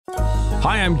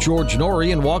Hi, I'm George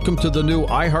Norrie, and welcome to the new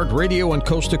iHeartRadio and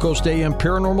Coast to Coast AM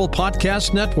Paranormal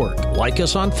Podcast Network. Like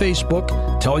us on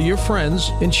Facebook, tell your friends,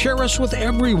 and share us with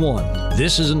everyone.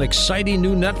 This is an exciting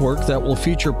new network that will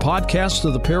feature podcasts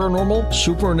of the paranormal,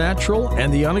 supernatural,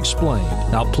 and the unexplained.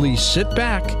 Now, please sit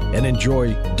back and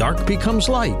enjoy Dark Becomes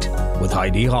Light with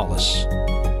Heidi Hollis.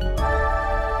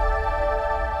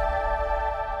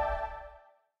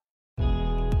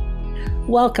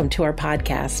 Welcome to our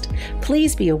podcast.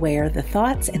 Please be aware the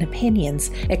thoughts and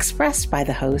opinions expressed by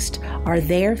the host are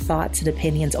their thoughts and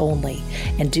opinions only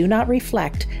and do not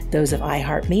reflect those of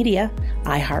iHeartMedia,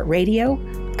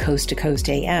 iHeartRadio, Coast to Coast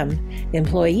AM,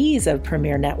 employees of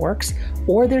Premier Networks,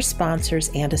 or their sponsors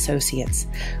and associates.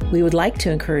 We would like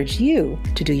to encourage you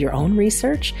to do your own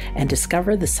research and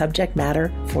discover the subject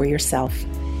matter for yourself.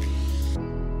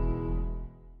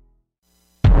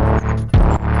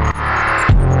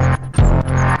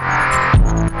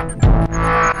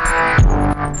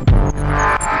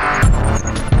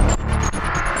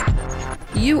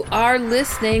 You are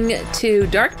listening to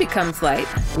Dark Becomes Light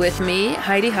with me,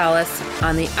 Heidi Hollis,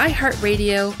 on the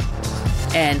iHeartRadio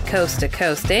and Coast to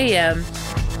Coast AM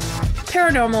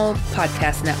Paranormal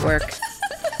Podcast Network.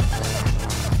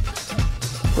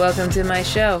 Welcome to my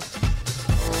show.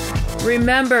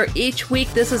 Remember, each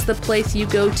week this is the place you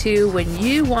go to when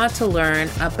you want to learn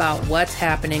about what's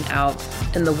happening out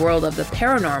in the world of the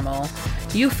paranormal,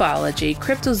 ufology,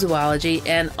 cryptozoology,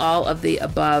 and all of the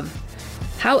above.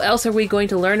 How else are we going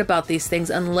to learn about these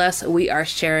things unless we are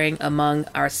sharing among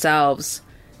ourselves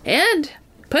and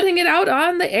putting it out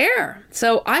on the air?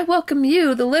 So I welcome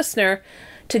you, the listener,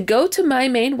 to go to my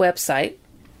main website,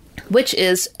 which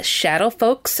is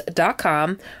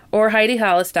shadowfolks.com or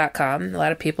HeidiHollis.com. A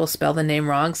lot of people spell the name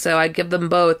wrong, so I give them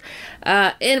both.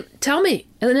 And tell me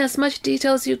in as much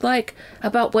detail as you'd like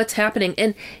about what's happening.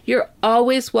 And you're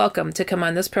always welcome to come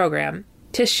on this program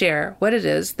to share what it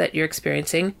is that you're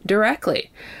experiencing directly.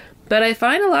 But I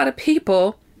find a lot of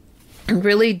people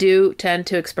really do tend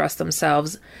to express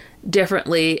themselves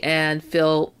differently and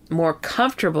feel more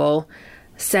comfortable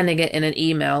sending it in an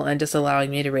email and just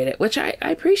allowing me to read it, which I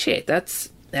appreciate.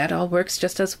 That all works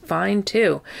just as fine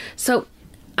too. So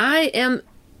I am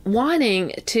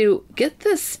wanting to get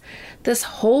this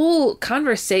whole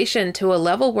conversation to a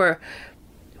level where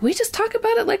we just talk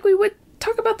about it like we would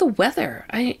talk about the weather.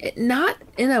 Not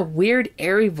in a weird,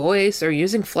 airy voice or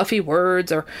using fluffy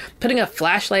words or putting a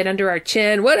flashlight under our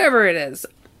chin, whatever it is.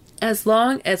 As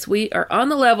long as we are on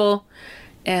the level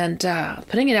and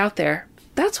putting it out there,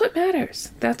 that's what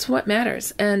matters. That's what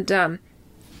matters. And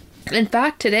in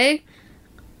fact, today,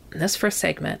 in this first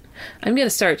segment, I'm going to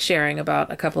start sharing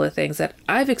about a couple of things that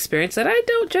I've experienced that I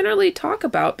don't generally talk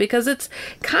about because it's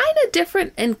kind of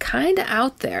different and kind of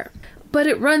out there. But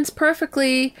it runs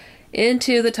perfectly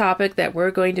into the topic that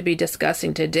we're going to be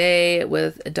discussing today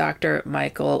with Dr.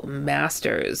 Michael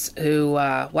Masters, who,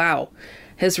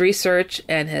 his research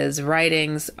and his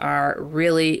writings are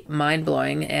really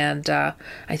mind-blowing, and I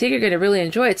think you're going to really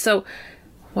enjoy it. So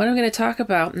what I'm going to talk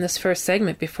about in this first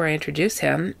segment before I introduce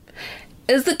him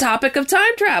is the topic of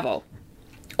time travel,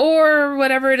 or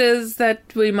whatever it is that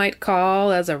we might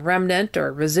call as a remnant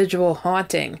or residual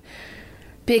haunting.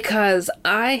 Because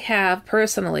I have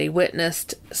personally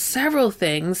witnessed several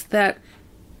things that,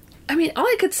 all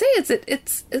I could say is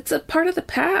it's a part of the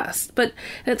past, but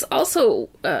it's also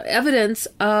evidence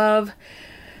of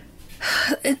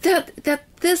that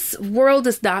this world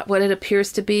is not what it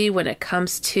appears to be when it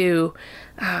comes to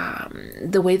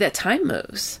the way that time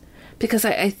moves. Because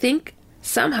I think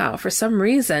somehow, for some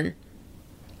reason,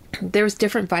 there's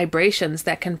different vibrations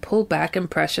that can pull back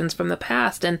impressions from the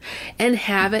past and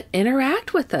have it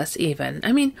interact with us even.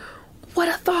 What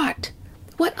a thought.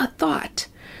 What a thought.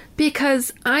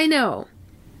 Because I know,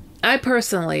 I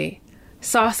personally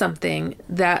saw something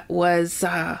that was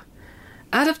out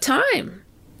of time.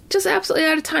 Just absolutely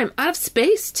out of time. Out of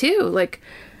space, too.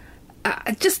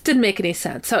 It just didn't make any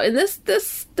sense. So in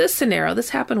this scenario,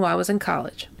 this happened while I was in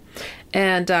college.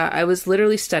 And I was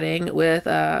literally studying with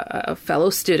a fellow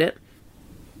student,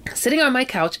 sitting on my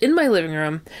couch in my living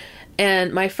room,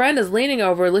 and my friend is leaning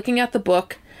over, looking at the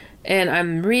book, and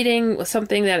I'm reading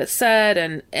something that it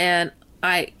said, and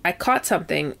I caught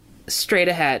something straight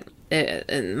ahead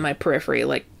in my periphery,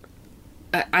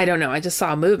 I don't know, I just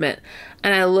saw a movement,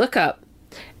 and I look up,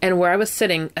 and where I was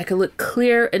sitting, I could look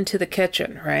clear into the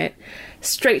kitchen, right?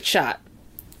 Straight shot.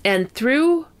 And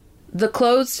through the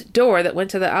closed door that went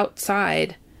to the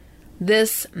outside,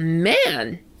 this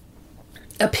man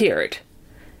appeared.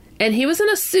 And he was in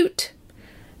a suit.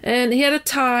 And he had a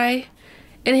tie.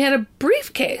 And he had a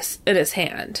briefcase in his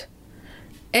hand.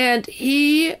 And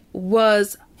he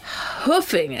was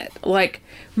hoofing it, like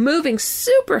moving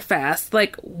super fast,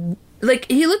 like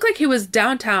he looked like he was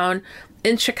downtown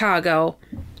in Chicago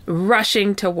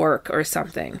rushing to work or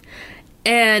something.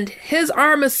 And his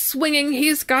arm is swinging.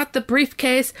 He's got the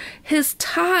briefcase. His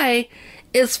tie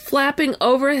is flapping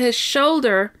over his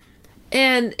shoulder.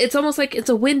 And it's almost like it's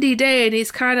a windy day. And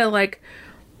he's kind of like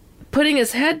putting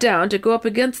his head down to go up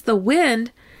against the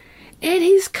wind. And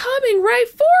he's coming right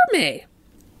for me.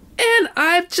 And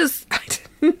I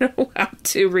didn't know how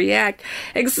to react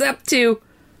except to,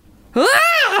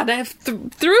 and I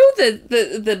threw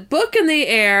the book in the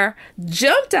air,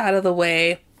 jumped out of the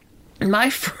way.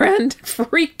 My friend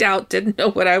freaked out, didn't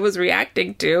know what I was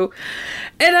reacting to.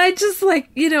 And I just like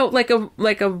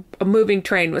a moving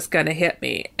train was going to hit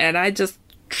me. And I just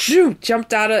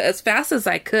jumped out as fast as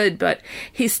I could, but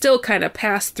he still kind of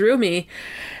passed through me.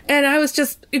 And I was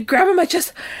just grabbing my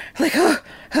chest, like,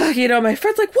 my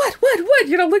friend's like, what,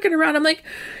 looking around. I'm like,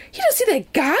 you don't see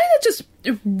that guy that just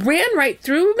ran right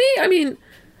through me? I mean,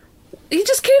 he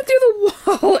just came through the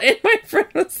wall. And my friend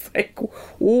was like,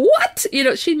 what?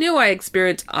 She knew I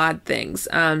experienced odd things.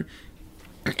 But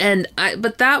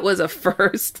that was a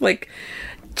first, like,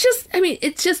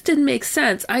 it just didn't make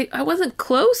sense. I wasn't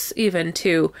close even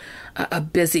to a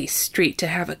busy street to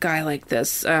have a guy like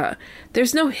this.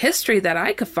 There's no history that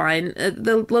I could find.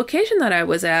 The location that I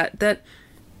was at, that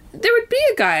there would be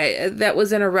a guy that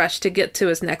was in a rush to get to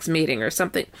his next meeting or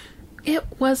something. It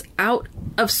was out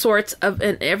of sorts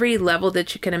in every level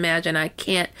that you can imagine. I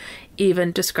can't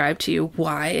even describe to you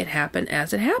why it happened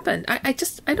as it happened. I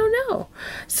don't know.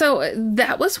 So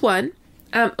that was one.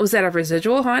 Was that a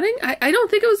residual haunting? I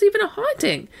don't think it was even a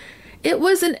haunting. It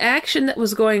was an action that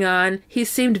was going on. He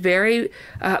seemed very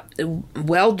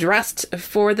well dressed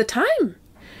for the time.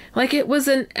 Like it was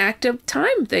an active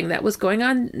time thing that was going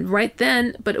on right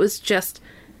then, but it was just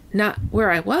not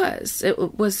where I was.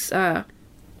 It was, I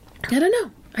don't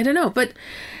know. But,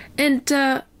 and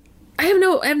I have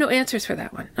no answers for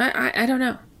that one. I don't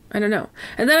know.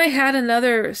 And then I had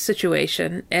another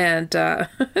situation, and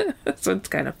this one's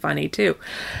kind of funny too.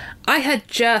 I had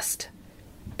just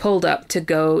pulled up to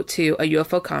go to a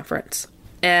UFO conference,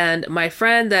 and my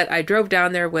friend that I drove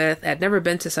down there with had never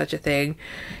been to such a thing,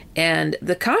 and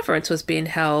the conference was being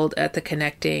held at the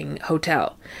Connecting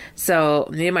Hotel. So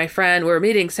me and my friend were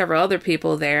meeting several other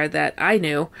people there that I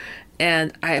knew,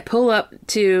 and I pull up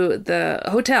to the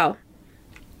hotel.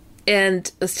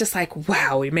 And it's just like,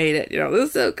 wow, we made it. This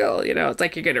is so cool. It's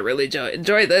like, you're going to really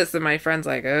enjoy this. And my friend's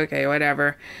like, okay,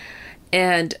 whatever.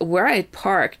 And where I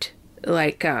parked,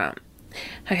 like, how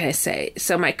can I say?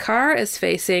 So my car is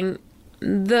facing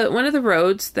one of the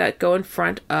roads that go in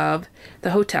front of the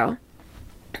hotel.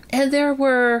 And there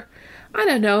were, I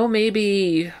don't know,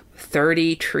 maybe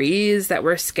 30 trees that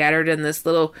were scattered in this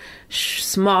little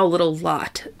small little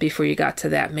lot before you got to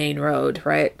that main road,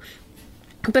 right?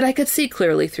 But I could see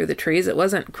clearly through the trees. It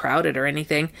wasn't crowded or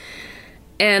anything.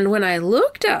 And when I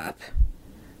looked up,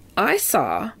 I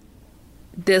saw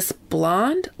this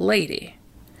blonde lady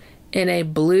in a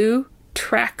blue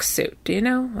tracksuit. Do you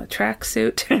know a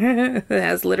tracksuit? It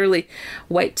has literally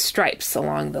white stripes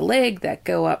along the leg that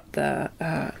go up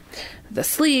the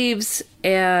sleeves,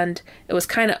 and it was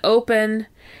kind of open.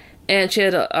 And she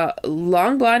had a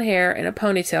long blonde hair and a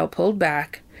ponytail pulled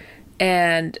back,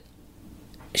 and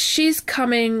she's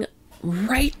coming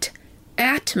right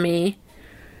at me,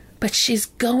 but she's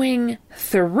going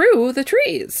through the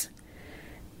trees.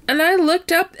 And I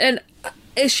looked up, and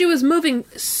she was moving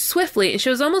swiftly, and she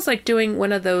was almost like doing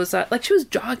one of those, like she was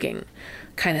jogging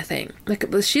kind of thing. Like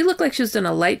she looked like she was doing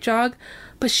a light jog,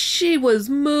 but she was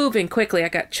moving quickly. I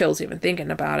got chills even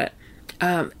thinking about it.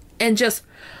 And just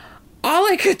all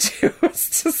I could do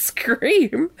was to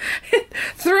scream,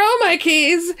 throw my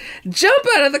keys, jump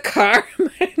out of the car.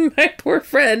 My poor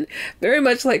friend, very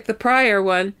much like the prior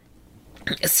one,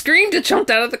 screamed and jumped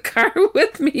out of the car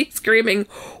with me, screaming,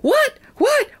 what?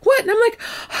 And I'm like,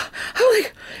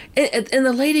 and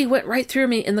the lady went right through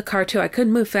me in the car too. I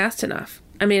couldn't move fast enough.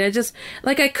 I mean,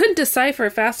 I couldn't decipher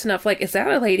fast enough. Like, is that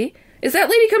a lady? Is that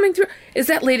lady coming through? Is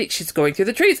that lady? She's going through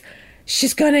the trees.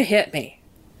 She's going to hit me.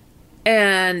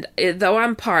 And though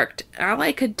I'm parked, all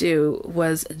I could do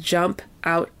was jump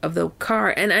out of the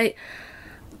car. And I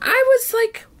was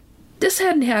like, this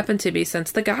hadn't happened to me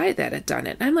since the guy that had done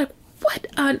it. And I'm like, what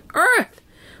on earth?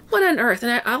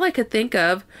 And all I could think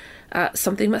of,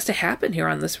 something must have happened here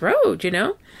on this road,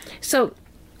 So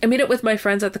I meet up with my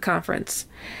friends at the conference,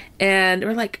 and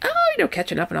we're like,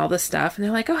 catching up and all this stuff. And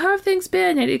they're like, how have things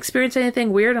been? Have you experienced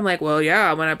anything weird? I'm like, well,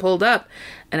 yeah, when I pulled up,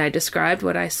 and I described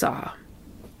what I saw.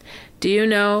 Do you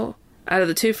know, out of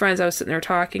the two friends I was sitting there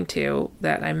talking to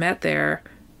that I met there,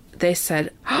 they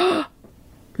said, "Oh,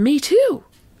 me too.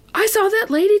 I saw that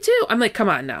lady too." I'm like, "Come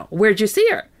on now. Where'd you see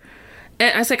her?"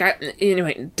 And I was like,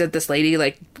 did this lady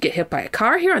like get hit by a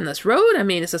car here on this road? I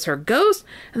mean, is this her ghost?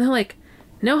 And they're like,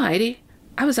 "No, Heidi,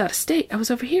 I was out of state. I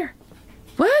was over here."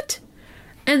 What?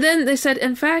 And then they said,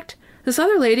 in fact, this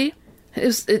other lady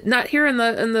is not here in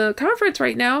the conference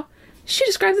right now. She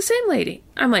described the same lady.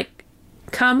 I'm like,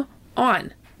 come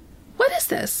on. What is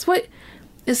this? What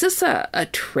is this a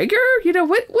trigger?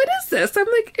 What is this? I'm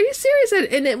like, are you serious?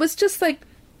 And it was just like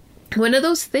one of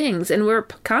those things. And we're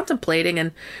contemplating,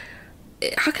 and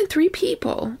how can 3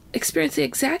 people experience the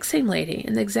exact same lady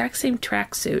in the exact same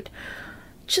tracksuit?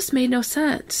 Just made no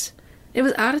sense. It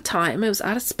was out of time. It was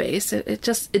out of space. It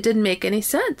didn't make any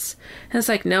sense. And it's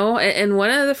like, no. And one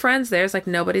of the friends there's like,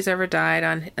 nobody's ever died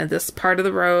on this part of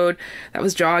the road that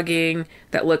was jogging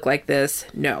that looked like this.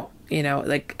 No,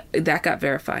 like that got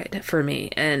verified for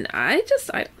me. And I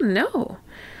don't know.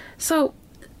 So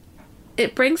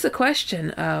it brings the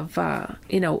question of,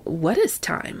 what is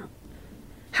time?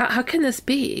 How can this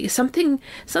be? Something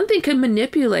could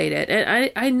manipulate it. And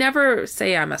I never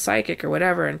say I'm a psychic or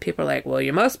whatever, and people are like, well,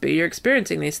 you must be. You're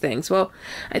experiencing these things. Well,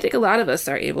 I think a lot of us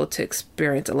are able to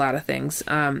experience a lot of things.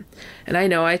 And I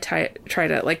know I try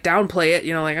to like downplay it,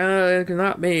 like, oh,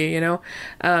 not me,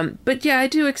 But yeah, I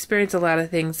do experience a lot of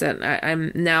things that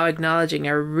I'm now acknowledging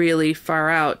are really far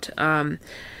out.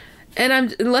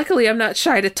 And luckily I'm not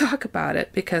shy to talk about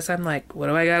it, because I'm like, what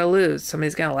do I got to lose?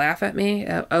 Somebody's going to laugh at me?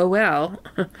 Oh, well,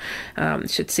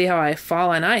 should see how I fall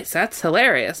on ice. That's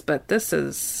hilarious. But this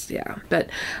is, yeah.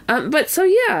 But so,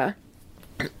 yeah,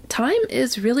 time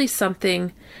is really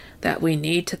something that we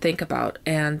need to think about.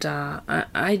 And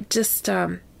I just,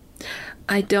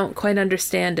 I don't quite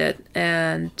understand it.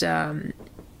 And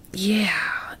yeah,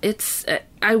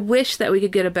 I wish that we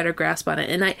could get a better grasp on it.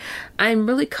 And I'm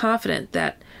really confident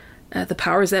that the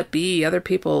powers that be, other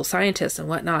people, scientists and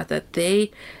whatnot, that they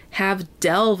have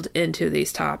delved into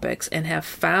these topics and have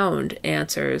found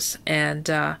answers, and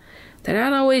they're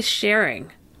not always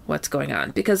sharing what's going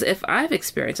on. Because if I've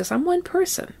experienced this, I'm one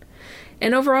person.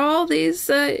 And over all these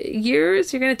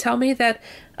years, you're going to tell me that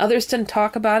others didn't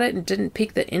talk about it and didn't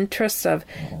pique the interest of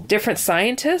different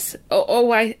scientists?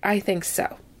 I think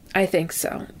so. I think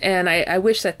so. And I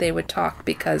wish that they would talk,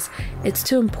 because it's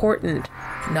too important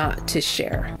not to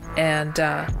share. And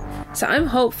so I'm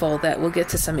hopeful that we'll get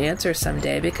to some answers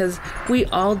someday, because we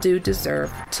all do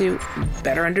deserve to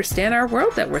better understand our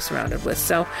world that we're surrounded with.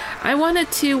 So I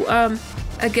wanted to,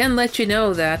 again, let you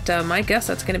know that my guest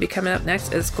that's going to be coming up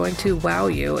next is going to wow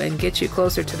you and get you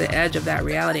closer to the edge of that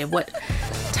reality of what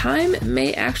time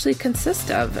may actually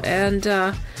consist of,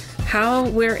 and how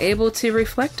we're able to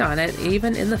reflect on it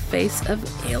even in the face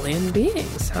of alien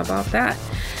beings. How about that?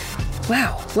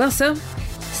 Wow. Well, so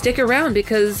stick around,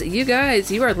 because you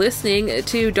are listening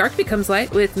to Dark Becomes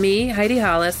Light with me, Heidi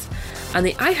Hollis, on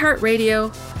the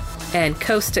iHeartRadio and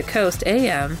Coast to Coast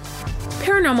AM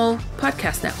Paranormal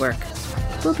Podcast Network.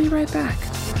 We'll be right back.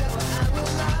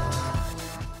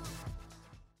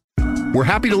 We're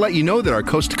happy to let you know that our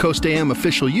Coast to Coast AM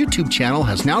official YouTube channel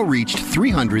has now reached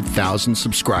 300,000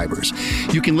 subscribers.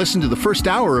 You can listen to the first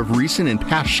hour of recent and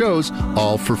past shows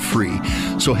all for free.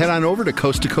 So head on over to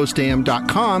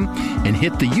coasttocoastam.com and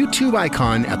hit the YouTube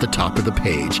icon at the top of the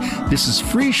page. This is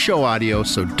free show audio,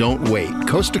 so don't wait.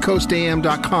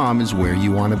 coasttocoastam.com is where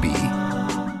you want to be.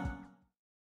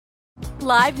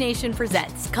 Live Nation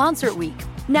presents Concert Week.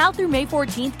 Now through May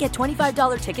 14th, get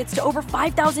 $25 tickets to over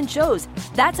 5,000 shows.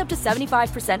 That's up to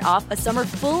 75% off a summer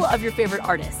full of your favorite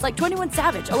artists like 21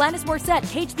 Savage, Alanis Morissette,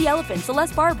 Cage the Elephant,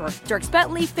 Celeste Barber, Dierks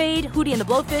Bentley, Fade, Hootie and the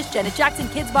Blowfish, Janet Jackson,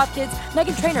 Kidz Bop Kids,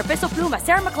 Meghan Trainor, Peso Pluma,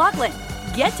 Sarah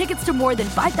McLachlan. Get tickets to more than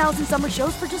 5,000 summer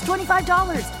shows for just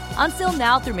 $25. Until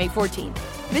now through May 14th.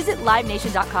 Visit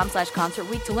LiveNation.com/Concert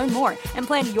Week to learn more and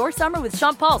plan your summer with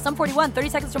Sean Paul, Sum 41, 30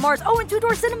 Seconds to Mars, and Two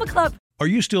Door Cinema Club. Are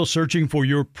you still searching for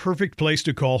your perfect place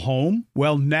to call home?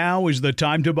 Well, now is the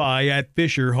time to buy at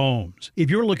Fisher Homes. If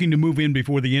you're looking to move in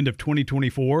before the end of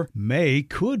 2024, May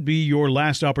could be your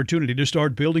last opportunity to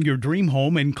start building your dream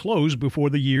home and close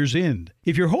before the year's end.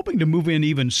 If you're hoping to move in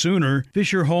even sooner,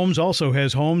 Fisher Homes also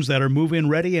has homes that are move-in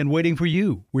ready and waiting for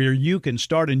you, where you can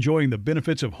start enjoying the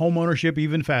benefits of homeownership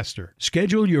even faster.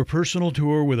 Schedule your personal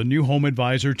tour with a new home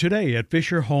advisor today at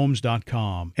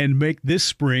FisherHomes.com and make this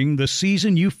spring the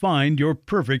season you find your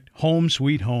perfect home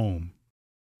sweet home.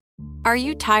 Are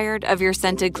you tired of your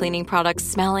scented cleaning products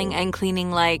smelling and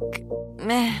cleaning like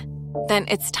meh? Then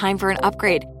it's time for an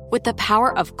upgrade with the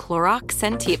power of Clorox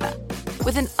Scentiva.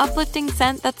 With an uplifting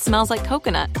scent that smells like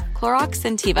coconut, Clorox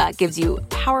Scentiva gives you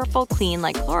powerful clean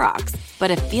like Clorox,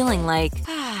 but a feeling like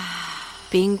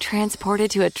being transported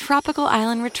to a tropical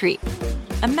island retreat.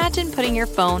 Imagine putting your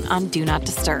phone on Do Not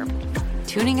Disturb,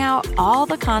 tuning out all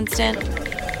the constant,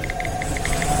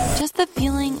 just the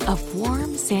feeling of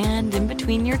warm sand in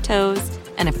between your toes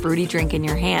and a fruity drink in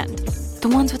your hand. The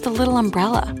ones with the little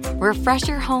umbrella. Refresh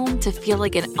your home to feel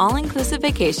like an all-inclusive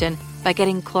vacation by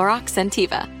getting Clorox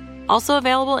Scentiva. Also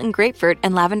available in grapefruit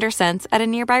and lavender scents at a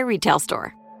nearby retail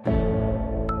store.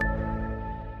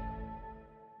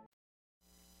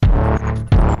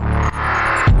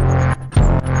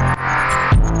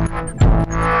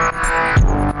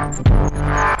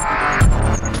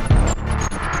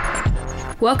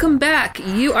 Welcome back.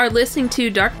 You are listening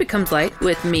to Dark Becomes Light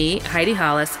with me, Heidi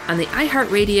Hollis, on the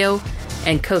iHeartRadio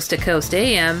and Coast to Coast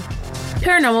AM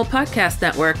Paranormal Podcast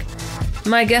Network.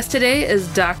 My guest today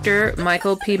is Dr.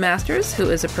 Michael P. Masters, who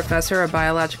is a professor of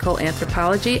biological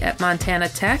anthropology at Montana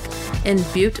Tech in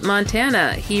Butte,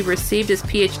 Montana. He received his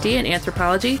PhD in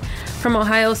anthropology from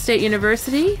Ohio State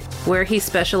University, where he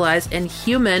specialized in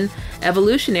human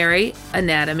evolutionary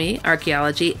anatomy,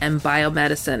 archaeology, and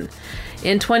biomedicine.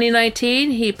 In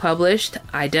 2019, he published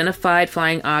Identified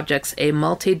Flying Objects, a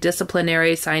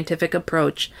multidisciplinary scientific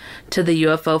approach to the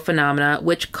UFO phenomena,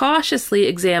 which cautiously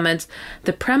examines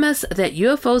the premise that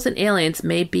UFOs and aliens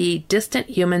may be distant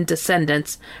human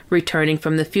descendants returning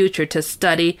from the future to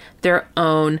study their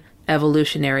own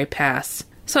evolutionary paths.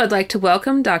 So I'd like to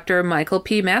welcome Dr. Michael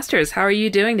P. Masters. How are you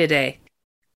doing today?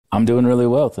 I'm doing really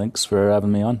well. Thanks for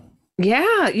having me on.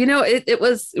 Yeah, it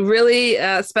was really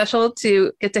special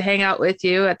to get to hang out with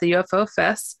you at the UFO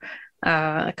Fest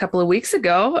a couple of weeks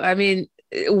ago. I mean,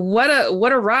 what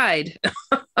a ride!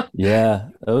 Yeah,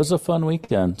 it was a fun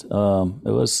weekend. It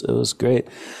was great.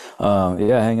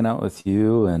 Hanging out with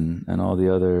you and all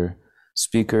the other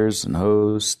speakers and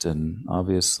hosts, and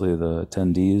obviously the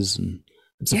attendees, and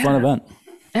it's a fun event.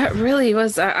 It really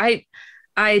was.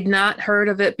 I'd not heard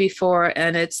of it before,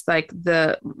 and it's like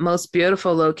the most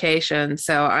beautiful location.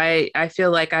 So I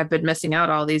feel like I've been missing out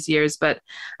all these years, but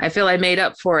I feel I made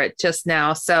up for it just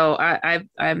now. So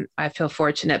I feel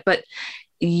fortunate. But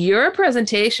your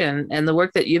presentation and the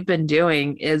work that you've been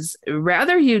doing is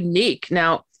rather unique.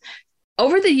 Now,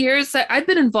 over the years, I've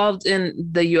been involved in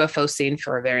the UFO scene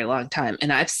for a very long time,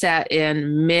 and I've sat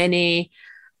in many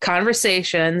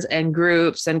conversations and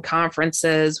groups and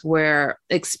conferences where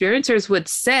experiencers would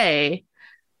say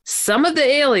some of the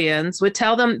aliens would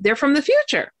tell them they're from the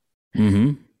future.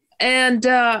 Mm-hmm. And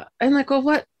I'm like,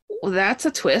 well, that's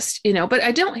a twist, but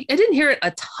I didn't hear it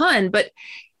a ton, but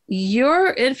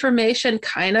your information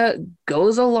kind of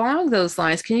goes along those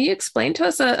lines. Can you explain to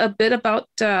us a bit about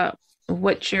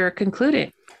what you're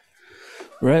concluding?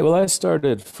 Right. Well, I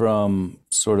started from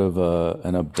sort of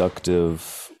an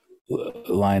abductive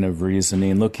line of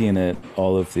reasoning, looking at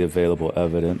all of the available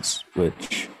evidence,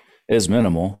 which is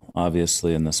minimal,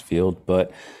 obviously, in this field.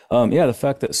 But the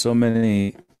fact that so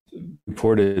many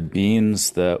reported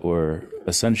beings that were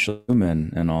essentially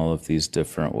human in all of these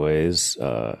different ways,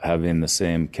 having the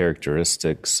same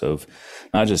characteristics of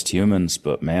not just humans,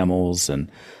 but mammals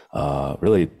and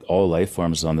really all life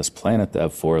forms on this planet that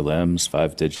have 4 limbs,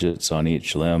 5 digits on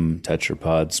each limb,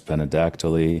 tetrapods,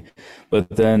 penadactyly. But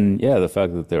then, the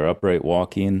fact that they're upright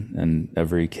walking in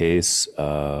every case,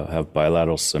 have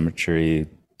bilateral symmetry,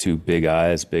 2 big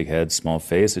eyes, big head, small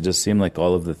face. It just seemed like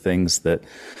all of the things that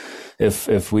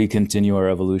if we continue our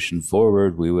evolution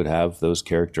forward, we would have those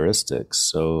characteristics.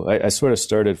 So I sort of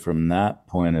started from that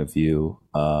point of view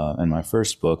in my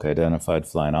first book, Identified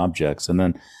Flying Objects. And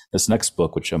then this next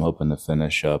book, which I'm hoping to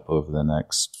finish up over the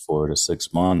next 4 to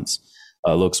 6 months,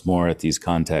 looks more at these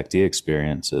contactee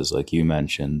experiences like you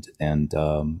mentioned. And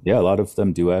a lot of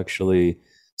them do actually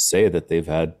say that they've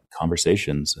had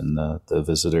conversations, and the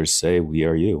visitors say, "We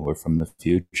are you, we're from the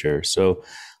future." So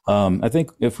I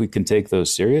think if we can take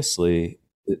those seriously,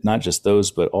 not just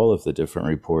those, but all of the different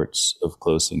reports of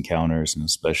close encounters and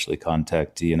especially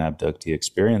contactee and abductee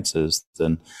experiences,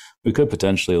 then we could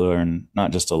potentially learn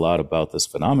not just a lot about this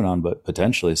phenomenon, but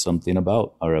potentially something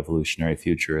about our evolutionary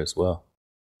future as well.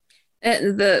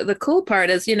 And the cool part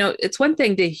is, it's one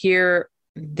thing to hear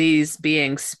these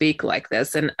beings speak like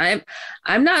this. And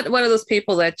I'm not one of those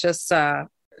people that just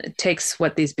takes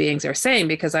what these beings are saying,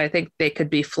 because I think they could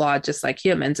be flawed just like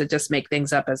humans and just make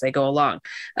things up as they go along.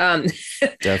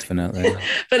 Definitely.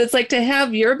 But it's like to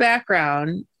have your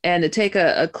background and to take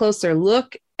a closer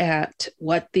look at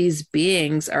what these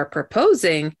beings are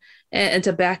proposing and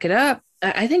to back it up.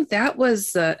 I think that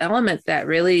was the element that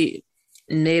really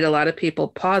made a lot of people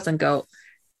pause and go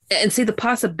and see the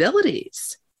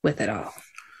possibilities with it all.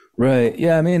 Right.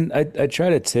 Yeah. I mean, I try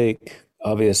to take,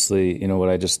 obviously, what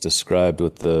I just described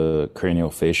with the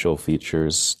craniofacial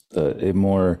features, a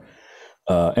more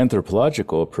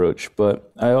anthropological approach,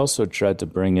 but I also tried to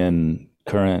bring in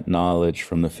current knowledge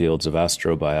from the fields of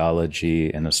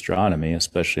astrobiology and astronomy,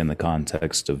 especially in the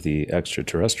context of the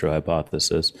extraterrestrial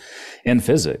hypothesis, and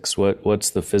physics.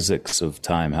 What's the physics of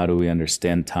time? How do we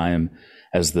understand time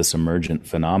as this emergent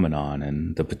phenomenon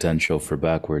and the potential for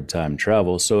backward time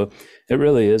travel? So it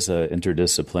really is an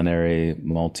interdisciplinary,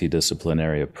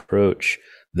 multidisciplinary approach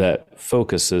that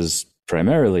focuses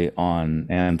primarily on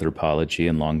anthropology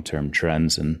and long-term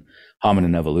trends and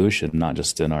hominin evolution, not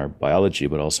just in our biology,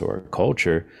 but also our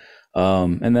culture.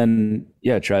 And then,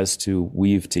 tries to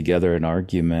weave together an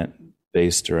argument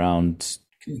based around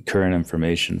current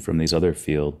information from these other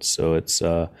fields. So it's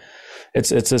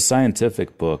a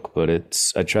scientific book, but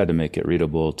I tried to make it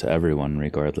readable to everyone,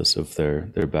 regardless of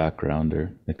their background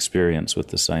or experience with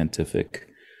the scientific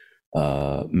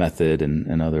method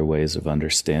and other ways of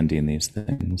understanding these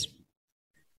things.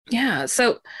 Yeah.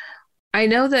 So I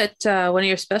know that one of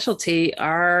your specialty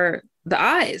are the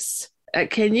eyes.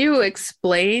 Can you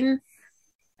explain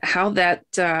how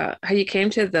how you came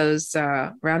to those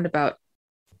roundabout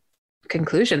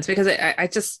conclusions? Because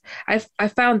I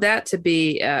found that to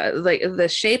be like the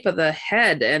shape of the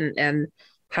head and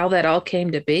how that all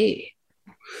came to be.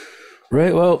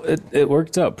 Right. Well, it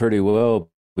worked out pretty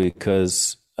well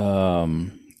because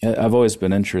I've always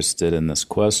been interested in this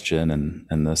question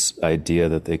and this idea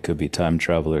that they could be time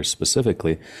travelers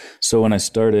specifically. So when I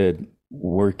started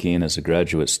working as a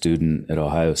graduate student at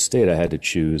Ohio State, I had to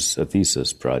choose a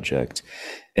thesis project.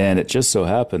 And it just so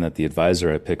happened that the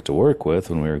advisor I picked to work with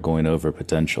when we were going over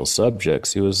potential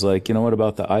subjects, he was like, what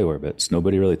about the eye orbits?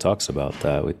 Nobody really talks about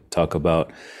that. We talk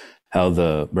about how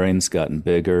the brain's gotten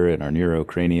bigger and our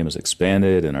neurocranium is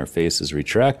expanded and our face is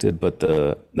retracted, but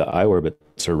the eye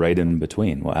orbits are right in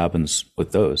between. What happens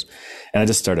with those? And I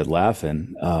just started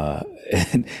laughing.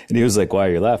 And he was like, why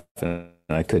are you laughing?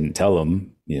 And I couldn't tell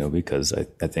him, because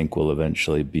I think we'll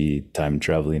eventually be time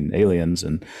traveling aliens.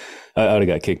 And I would have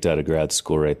got kicked out of grad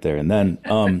school right there and then.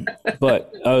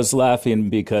 But I was laughing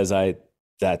because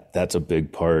that's a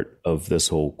big part of this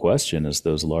whole question, is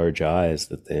those large eyes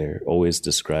that they're always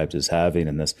described as having,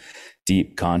 and this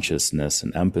deep consciousness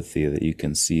and empathy that you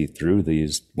can see through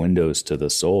these windows to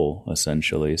the soul,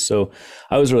 essentially. So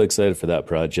I was really excited for that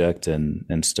project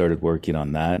and started working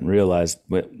on that and realized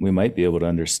we might be able to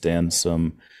understand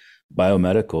some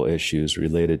biomedical issues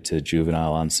related to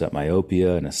juvenile onset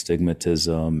myopia and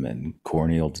astigmatism and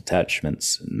corneal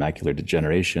detachments and macular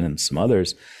degeneration and some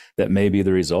others that may be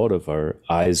the result of our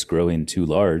eyes growing too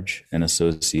large in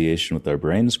association with our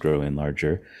brains growing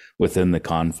larger within the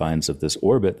confines of this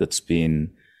orbit that's being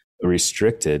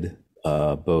restricted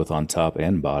both on top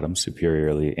and bottom,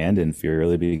 superiorly and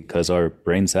inferiorly, because our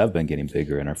brains have been getting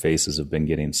bigger and our faces have been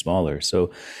getting smaller.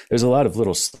 So there's a lot of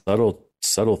little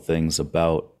subtle things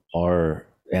about our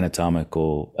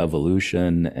anatomical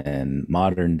evolution and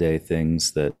modern day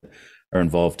things that are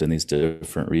involved in these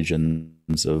different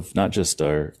regions of not just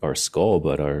our skull,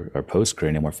 but our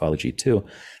postcranial morphology too,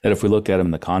 that if we look at them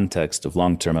in the context of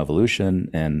long-term evolution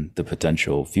and the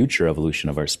potential future evolution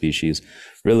of our species,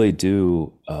 really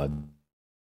do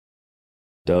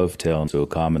dovetail into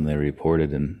commonly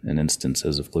reported in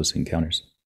instances of close encounters.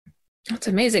 That's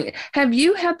amazing. Have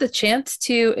you had the chance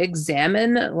to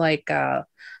examine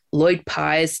Lloyd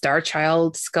Pye's Star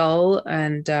Child skull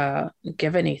and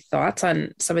give any thoughts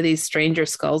on some of these stranger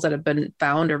skulls that have been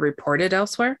found or reported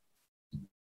elsewhere?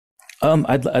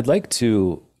 I'd like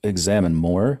to examine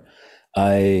more.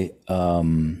 I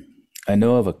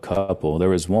know of a couple. There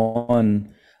was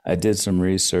one. I did some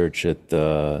research at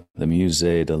the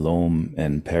Musée de l'Homme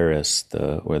in Paris,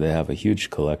 where they have a huge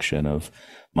collection of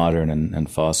modern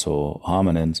and fossil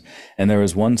hominins. And there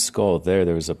was one skull there.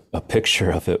 There was a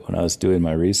picture of it when I was doing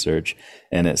my research,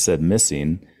 and it said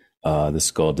missing. The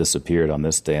skull disappeared on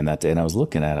this day and that day. And I was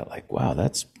looking at it like, wow,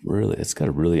 it's got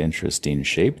a really interesting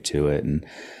shape to it. And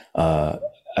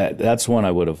that's one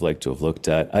I would have liked to have looked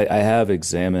at. I have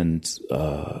examined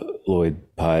Lloyd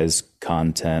Pye's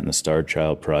content in the Star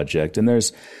Child project, and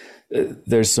there's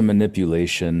some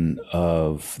manipulation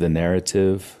of the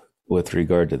narrative with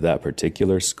regard to that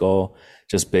particular skull,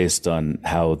 just based on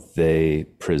how they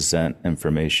present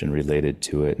information related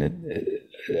to it. And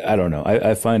I don't know.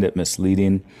 I find it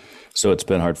misleading, so it's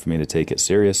been hard for me to take it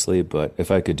seriously. But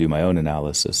if I could do my own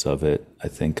analysis of it, I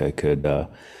think I could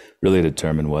really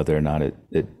determine whether or not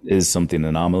it is something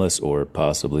anomalous or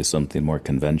possibly something more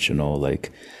conventional,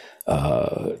 like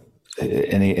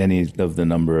any of the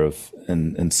number of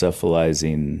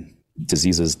encephalizing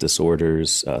diseases,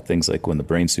 disorders, things like when the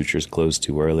brain sutures close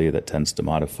too early, that tends to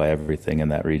modify everything in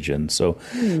that region. So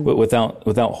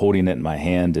without holding it in my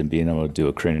hand and being able to do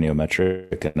a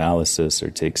craniometric analysis or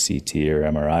take CT or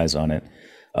MRIs on it,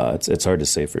 it's hard to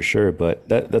say for sure. But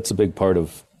that's a big part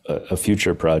of a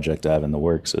future project I have in the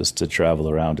works, is to travel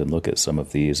around and look at some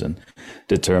of these and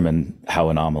determine how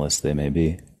anomalous they may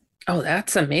be. Oh,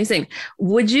 that's amazing.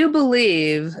 Would you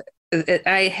believe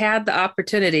I had the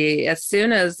opportunity, as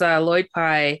soon as Lloyd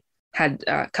Pye had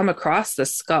come across the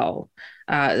skull,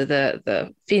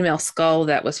 the female skull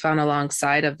that was found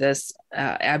alongside of this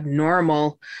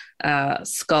abnormal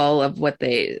skull of what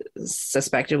they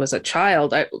suspected was a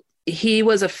child, he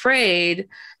was afraid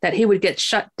that he would get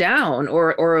shut down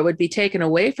or it would be taken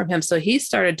away from him. So he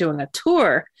started doing a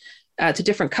tour to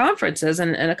different conferences,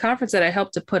 and a conference that I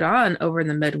helped to put on over in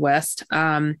the Midwest.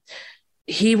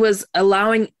 He was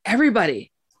allowing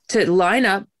everybody to line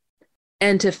up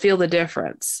and to feel the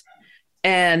difference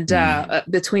and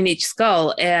between each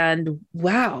skull. And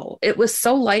wow, it was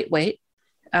so lightweight.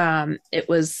 I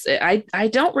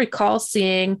don't recall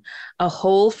seeing a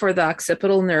hole for the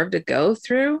occipital nerve to go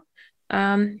through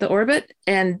the orbit.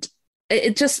 And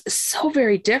it just so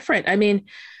very different. I mean,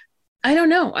 I don't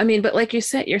know. I mean, but like you're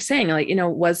saying, like,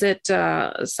 was it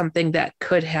something that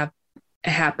could have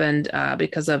happened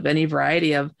because of any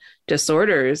variety of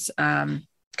disorders,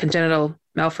 congenital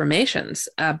malformations?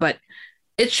 But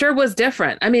it sure was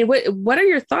different. I mean, what are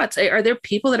your thoughts? Are there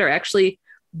people that are actually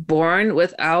born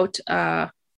without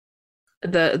the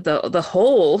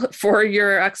hole for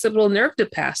your occipital nerve to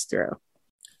pass through?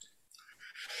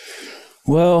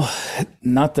 Well,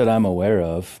 not that I'm aware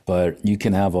of, but you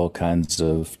can have all kinds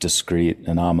of discrete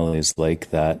anomalies like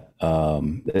that.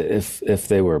 If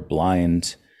they were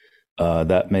blind,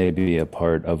 that may be a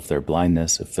part of their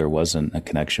blindness if there wasn't a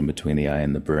connection between the eye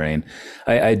and the brain.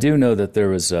 I do know that there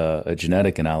was a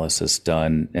genetic analysis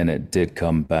done, and it did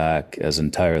come back as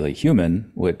entirely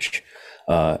human, which,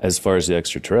 as far as the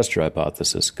extraterrestrial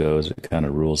hypothesis goes, it kind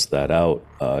of rules that out.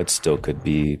 It still could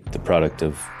be the product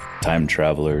of time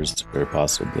travelers or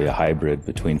possibly a hybrid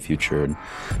between future and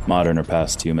modern or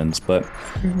past humans. But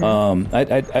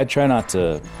I try not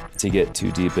to get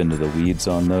too deep into the weeds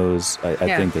on those.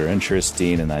 I think they're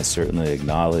interesting, and I certainly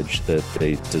acknowledge that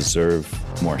they deserve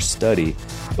more study.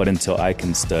 But until I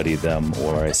can study them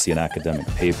or I see an academic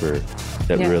paper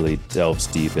that really delves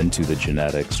deep into the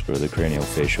genetics or the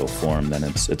craniofacial form, then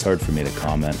it's hard for me to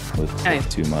comment with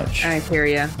too much I hear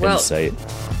you. insight.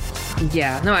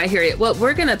 Yeah, no, I hear you. Well,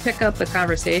 we're going to pick up the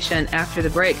conversation after the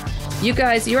break. You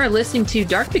guys, you are listening to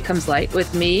Dark Becomes Light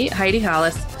with me, Heidi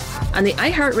Hollis, on the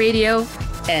iHeartRadio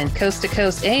and Coast to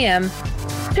Coast AM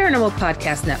Paranormal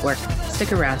Podcast Network.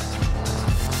 Stick around.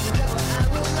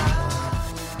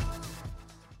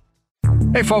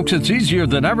 Hey folks, it's easier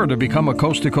than ever to become a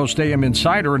Coast to Coast AM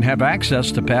insider and have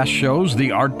access to past shows, the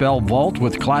Art Bell Vault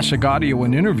with classic audio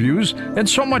and interviews, and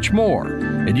so much more.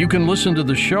 And you can listen to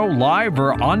the show live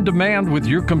or on demand with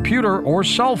your computer or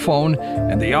cell phone,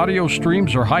 and the audio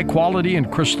streams are high quality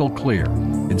and crystal clear.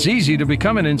 It's easy to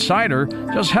become an insider.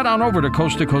 Just head on over to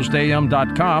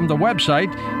coasttocoastam.com, the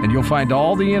website, and you'll find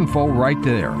all the info right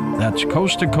there. That's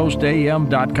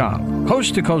coasttocoastam.com.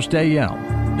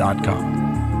 coasttocoastam.com.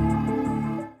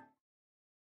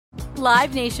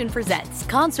 Live Nation presents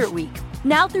Concert Week.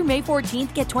 Now through May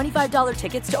 14th, get $25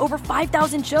 tickets to over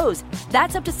 5,000 shows.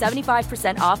 That's up to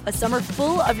 75% off a summer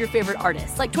full of your favorite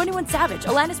artists like 21 Savage,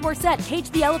 Alanis Morissette, Cage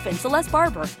the Elephant, Celeste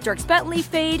Barber, Dierks Bentley,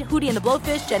 Fade, Hootie and the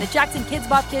Blowfish, Janet Jackson, Kidz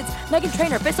Bop Kids, Meghan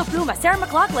Trainor, Peso Pluma, Sarah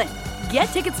McLachlan. Get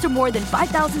tickets to more than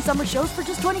 5,000 summer shows for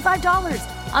just $25.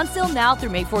 Until now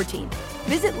through May 14th.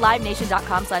 Visit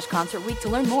LiveNation.com/Concert Week to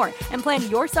learn more and plan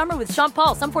your summer with Sean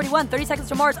Paul, Sum 41, 30 Seconds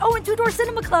to Mars, and Two Door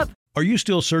Cinema Club. Are you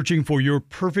still searching for your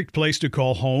perfect place to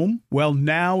call home? Well,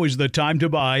 now is the time to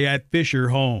buy at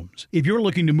Fisher Homes. If you're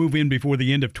looking to move in before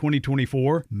the end of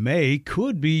 2024, May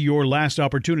could be your last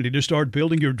opportunity to start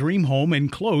building your dream home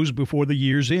and close before the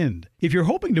year's end. If you're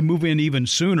hoping to move in even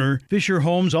sooner, Fisher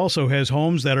Homes also has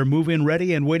homes that are move-in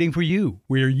ready and waiting for you,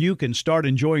 where you can start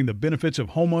enjoying the benefits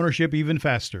of homeownership even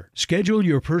faster. Schedule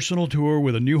your personal tour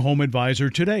with a new home advisor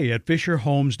today at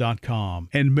FisherHomes.com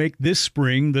and make this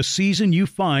spring the season you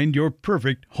find your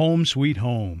perfect home sweet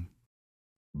home.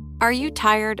 Are you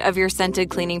tired of your scented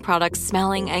cleaning products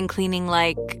smelling and cleaning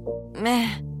like meh?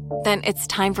 Then it's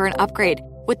time for an upgrade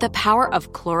with the power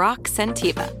of Clorox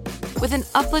Scentiva. With an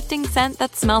uplifting scent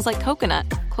that smells like coconut,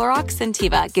 Clorox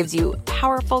Scentiva gives you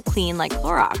powerful clean like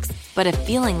Clorox, but a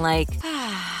feeling like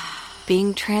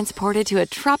being transported to a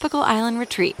tropical island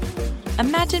retreat.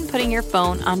 Imagine putting your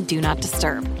phone on Do Not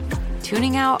Disturb,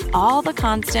 tuning out all the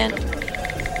constant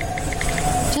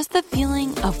Just the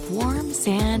feeling of warm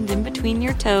sand in between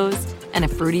your toes and a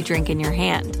fruity drink in your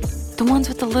hand. The ones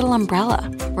with the little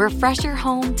umbrella. Refresh your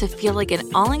home to feel like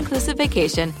an all-inclusive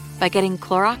vacation by getting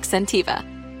Clorox Scentiva.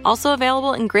 Also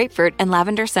available in grapefruit and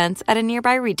lavender scents at a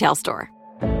nearby retail store.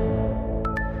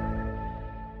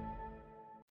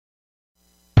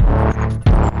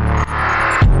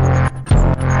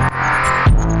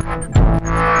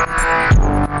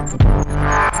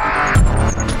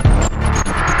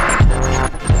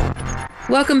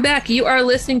 Welcome back. You are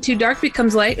listening to Dark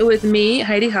Becomes Light with me,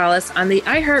 Heidi Hollis, on the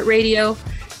iHeartRadio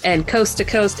and Coast to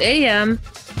Coast AM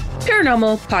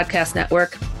Paranormal Podcast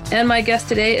Network. And my guest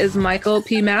today is Michael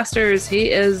P. Masters.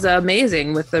 He is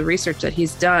amazing with the research that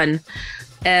he's done.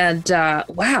 And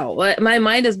wow, my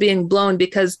mind is being blown,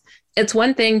 because it's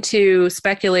one thing to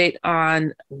speculate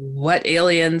on what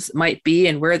aliens might be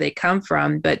and where they come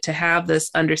from, but to have this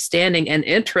understanding and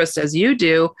interest as you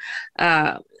do,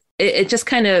 it just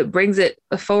kind of brings it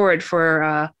forward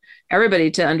for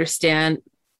everybody to understand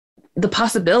the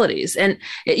possibilities. And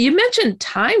you mentioned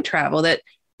time travel, that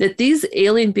these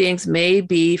alien beings may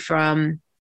be from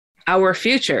our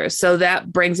future. So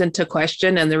that brings into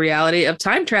question and the reality of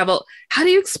time travel. How do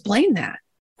you explain that?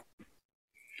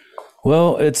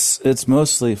 Well, it's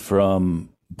mostly from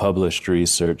published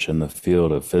research in the field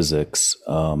of physics.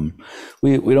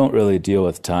 We don't really deal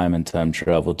with time and time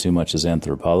travel too much as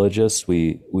anthropologists.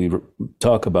 We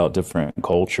talk about different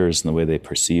cultures and the way they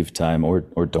perceive time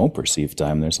or don't perceive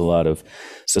time. There's a lot of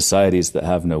societies that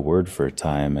have no word for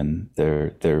time, and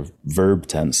their verb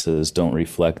tenses don't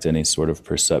reflect any sort of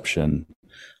perception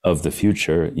of the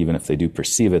future. Even if they do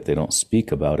perceive it, they don't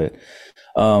speak about it.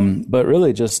 But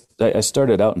really I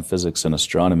started out in physics and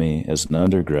astronomy as an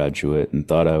undergraduate and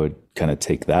thought I would kind of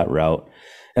take that route.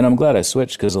 And I'm glad I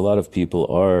switched, because a lot of people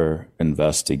are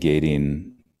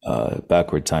investigating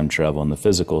backward time travel in the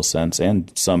physical sense,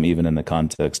 and some even in the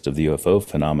context of the UFO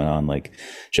phenomenon, like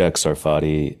Jack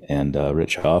Sarfati and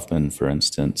Rich Hoffman, for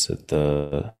instance, at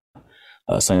the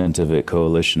Scientific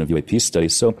Coalition of UAP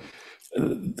Studies. So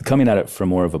coming at it from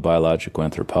more of a biological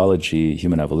anthropology,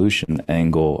 human evolution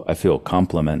angle, I feel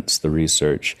complements the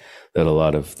research that a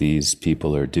lot of these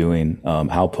people are doing.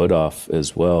 Hal Puthoff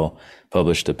as well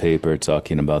published a paper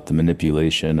talking about the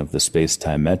manipulation of the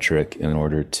space-time metric in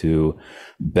order to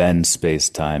bend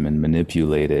space-time and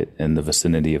manipulate it in the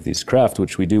vicinity of these craft,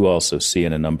 which we do also see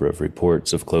in a number of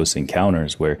reports of close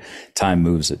encounters where time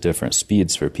moves at different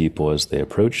speeds for people as they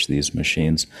approach these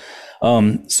machines.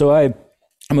 So I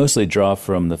mostly draw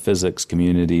from the physics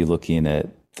community, looking at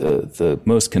the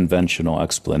most conventional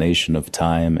explanation of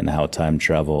time and how time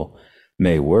travel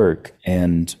may work.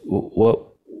 And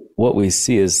what we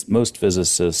see is most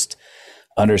physicists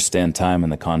understand time in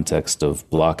the context of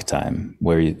block time,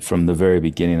 where from the very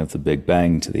beginning of the Big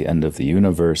Bang to the end of the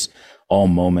universe, all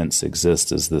moments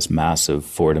exist as this massive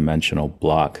four-dimensional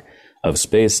block of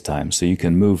space-time. So you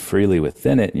can move freely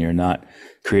within it, and you're not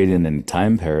creating any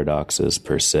time paradoxes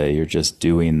per se. You're just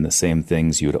doing the same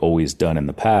things you had always done in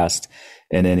the past,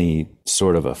 and any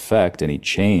sort of effect, any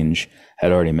change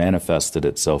had already manifested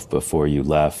itself before you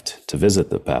left to visit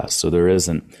the past. So there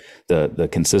isn't the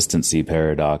consistency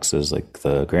paradoxes like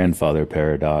the grandfather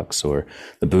paradox or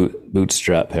the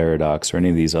bootstrap paradox or any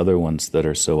of these other ones that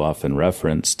are so often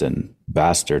referenced and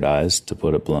bastardized, to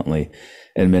put it bluntly,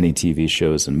 in many TV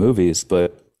shows and movies.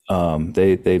 But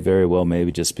they very well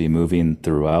maybe just be moving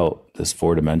throughout this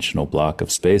four-dimensional block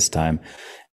of space-time.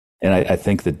 And I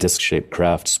think the disc-shaped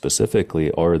craft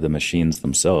specifically are the machines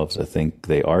themselves. I think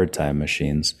they are time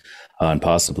machines. And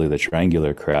possibly the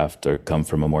triangular craft come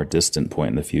from a more distant point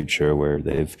in the future where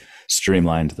they've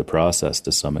streamlined the process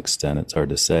to some extent. It's hard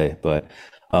to say. But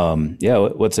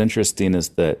what's interesting is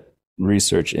that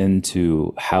research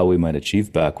into how we might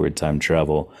achieve backward time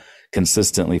travel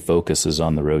consistently focuses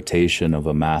on the rotation of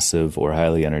a massive or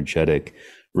highly energetic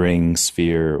ring,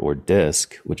 sphere, or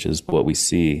disk, which is what we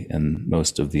see in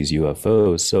most of these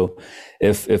UFOs. So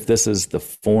if this is the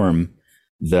form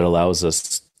that allows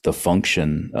us the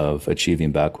function of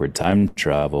achieving backward time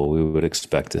travel, we would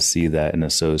expect to see that in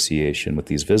association with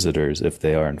these visitors if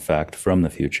they are in fact from the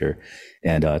future.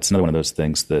 And it's another one of those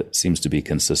things that seems to be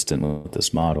consistent with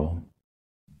this model.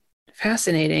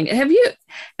 Fascinating.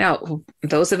 Now,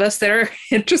 those of us that are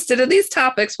interested in these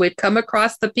topics, we've come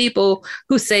across the people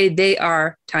who say they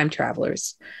are time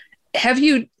travelers. Have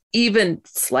you even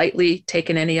slightly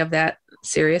taken any of that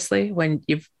seriously when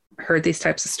you've heard these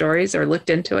types of stories or looked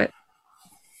into it?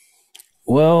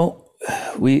 Well,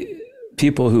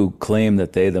 people who claim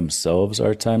that they themselves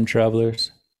are time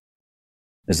travelers.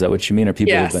 Is that what you mean? Or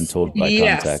people who've been told by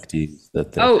contactees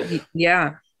that? Oh,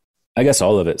 yeah. I guess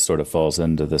all of it sort of falls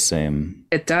into the same.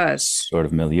 It does. Sort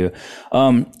of milieu.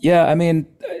 Yeah, I mean,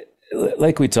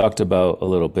 like we talked about a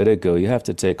little bit ago, you have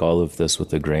to take all of this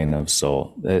with a grain of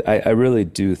salt. I really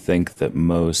do think that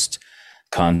most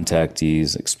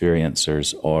contactees,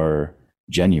 experiencers are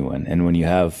genuine. And when you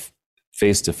have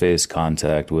face-to-face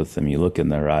contact with them, you look in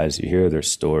their eyes, you hear their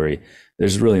story,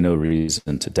 there's really no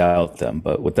reason to doubt them.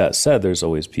 But with that said, there's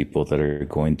always people that are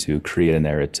going to create a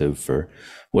narrative for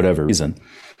whatever reason.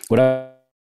 What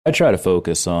I try to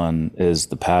focus on is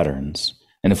the patterns.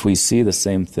 And if we see the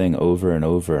same thing over and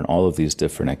over in all of these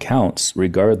different accounts,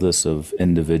 regardless of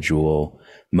individual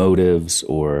motives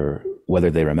or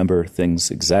whether they remember things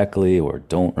exactly or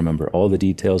don't remember all the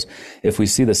details, if we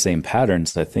see the same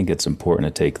patterns, I think it's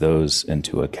important to take those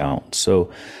into account.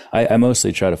 So I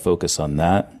mostly try to focus on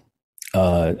that.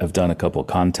 I've done a couple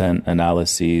content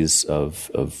analyses of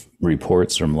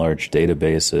reports from large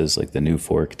databases like the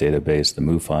NUFORC database, the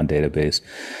MUFON database.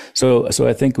 So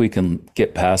I think we can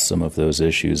get past some of those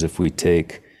issues if we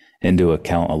take into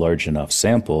account a large enough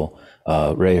sample.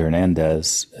 Ray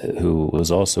Hernandez, who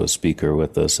was also a speaker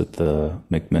with us at the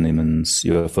McMiniman's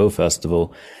UFO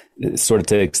Festival, sort of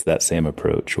takes that same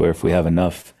approach, where if we have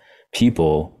enough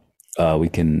people, we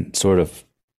can sort of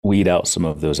weed out some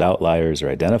of those outliers or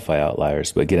identify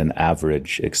outliers, but get an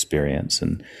average experience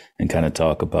and kind of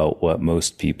talk about what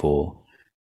most people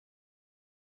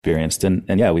experienced. And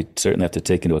yeah, we certainly have to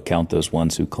take into account those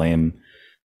ones who claim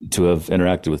to have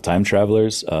interacted with time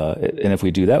travelers. And if we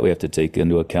do that, we have to take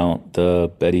into account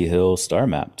the Betty Hill star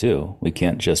map too. We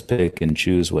can't just pick and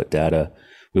choose what data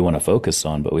we want to focus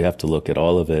on, but we have to look at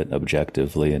all of it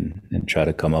objectively and try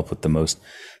to come up with the most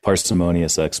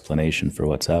parsimonious explanation for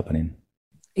what's happening.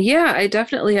 Yeah, I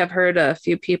definitely have heard a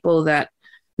few people that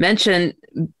mention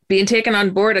being taken on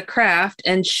board a craft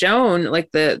and shown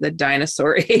like the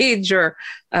dinosaur age or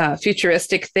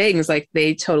futuristic things. Like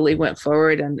they totally went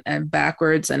forward and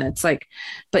backwards. And it's like,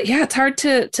 but yeah, it's hard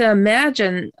to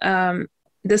imagine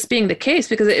this being the case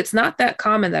because it's not that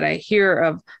common that I hear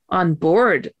of on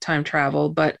board time travel.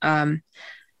 But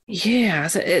yeah,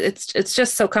 it's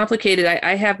just so complicated.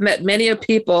 I have met many of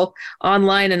people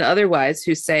online and otherwise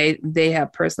who say they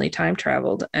have personally time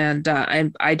traveled, and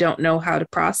I don't know how to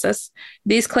process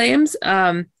these claims.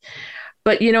 But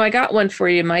I got one for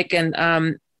you, Mike, and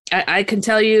I can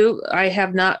tell you I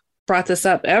have not brought this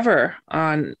up ever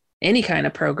on any kind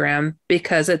of program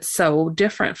because it's so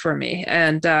different for me.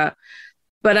 And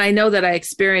but I know that I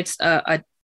experienced a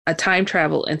time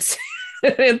travel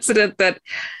incident that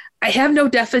I have no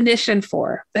definition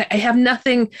for. I have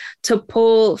nothing to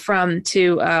pull from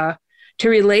to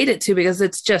relate it to because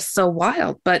it's just so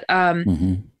wild. But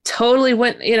totally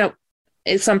went,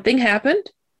 something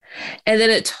happened and then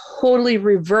it totally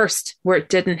reversed where it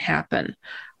didn't happen.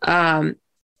 And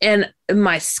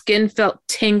my skin felt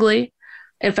tingly.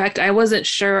 In fact, I wasn't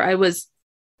sure it was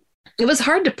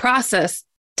hard to process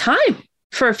time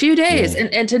for a few days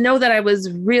and to know that I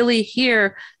was really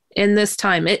here in this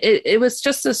time. It was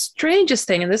just the strangest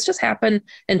thing. And this just happened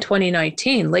in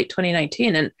 2019, late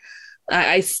 2019. And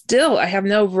I have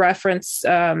no reference.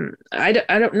 I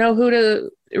don't know who to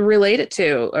relate it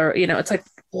to, or, it's like,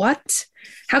 what,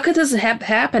 how could this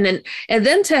happen? And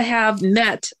then to have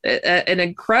met an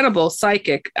incredible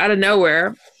psychic out of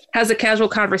nowhere, has a casual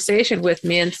conversation with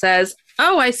me and says,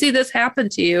 "Oh, I see this happen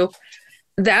to you.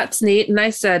 That's neat." And I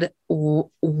said,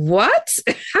 "What?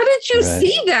 How did you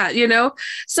see that?"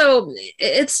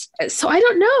 So I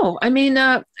don't know. I mean,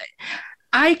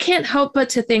 I can't help but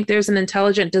to think there's an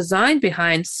intelligent design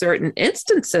behind certain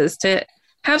instances to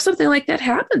have something like that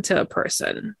happen to a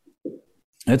person.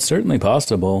 It's certainly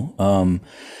possible.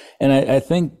 And I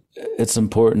think it's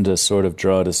important to sort of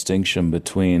draw a distinction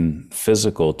between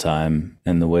physical time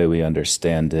and the way we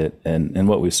understand it and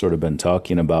what we've sort of been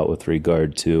talking about with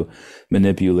regard to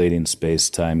manipulating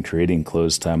space-time, creating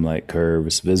closed time-like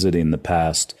curves, visiting the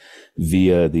past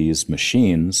via these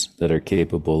machines that are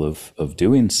capable of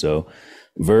doing so,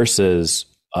 versus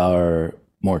our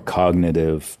more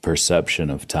cognitive perception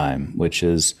of time, which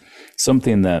is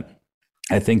something that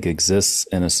I think exists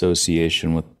in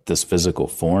association with this physical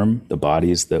form, the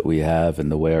bodies that we have, and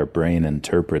the way our brain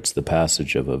interprets the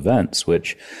passage of events,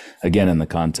 which, again, in the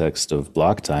context of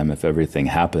block time, if everything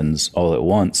happens all at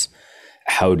once,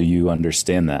 how do you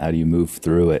understand that? How do you move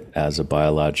through it as a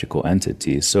biological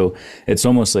entity? So it's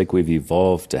almost like we've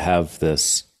evolved to have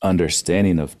this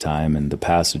understanding of time and the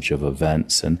passage of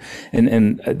events. And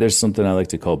there's something I like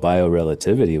to call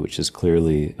biorelativity, which is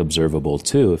clearly observable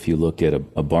too. If you look at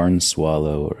a barn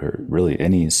swallow or really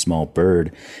any small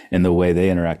bird and the way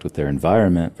they interact with their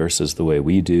environment versus the way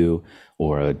we do,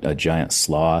 or a giant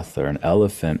sloth or an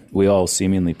elephant, we all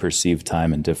seemingly perceive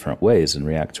time in different ways and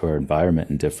react to our environment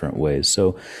in different ways.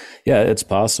 So, yeah, it's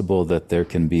possible that there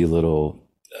can be little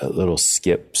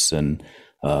skips and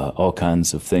all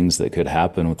kinds of things that could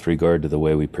happen with regard to the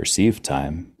way we perceive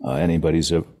time.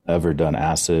 Anybody's ever done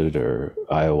acid or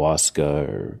ayahuasca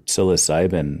or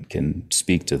psilocybin can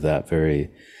speak to that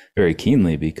very, very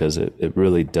keenly, because it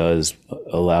really does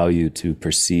allow you to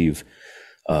perceive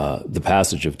the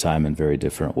passage of time in very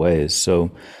different ways.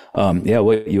 So,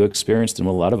 what you experienced and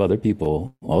what a lot of other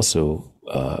people also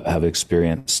have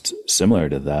experienced similar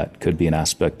to that could be an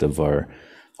aspect of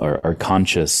our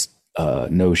conscious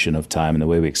notion of time and the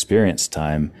way we experience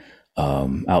time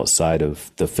outside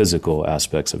of the physical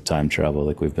aspects of time travel,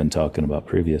 like we've been talking about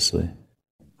previously.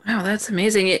 Wow, that's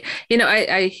amazing.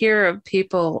 I hear of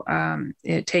people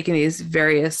taking these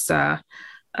various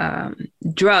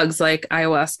drugs like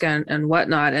ayahuasca and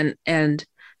whatnot, and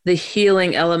the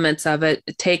healing elements of it,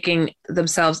 taking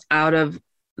themselves out of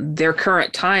their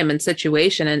current time and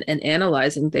situation and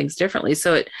analyzing things differently.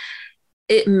 So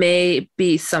it may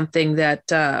be something that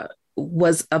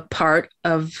was a part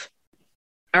of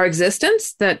our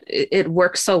existence, that it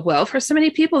works so well for so many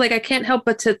people. Like, I can't help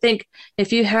but to think,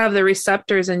 if you have the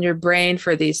receptors in your brain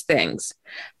for these things,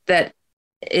 that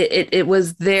it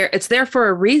was there. It's there for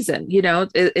a reason,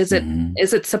 is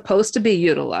it supposed to be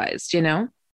utilized,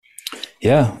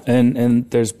 Yeah.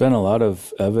 And there's been a lot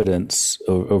of evidence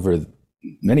over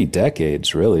many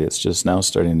decades, really. It's just now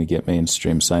starting to get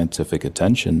mainstream scientific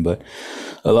attention, but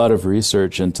a lot of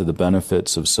research into the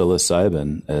benefits of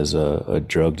psilocybin as a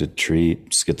drug to treat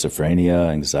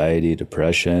schizophrenia, anxiety,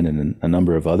 depression, and a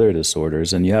number of other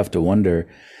disorders. And you have to wonder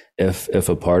if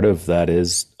a part of that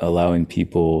is allowing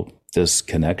people this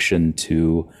connection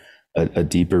to a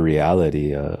deeper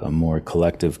reality, a more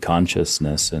collective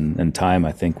consciousness, and time,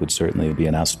 I think, would certainly be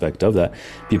an aspect of that.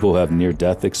 People who have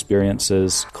near-death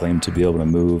experiences claim to be able to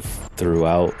move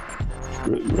throughout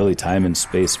really time and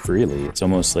space freely. It's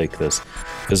almost like this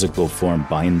physical form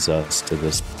binds us to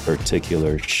this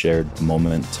particular shared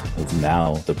moment of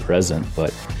now, the present,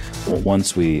 but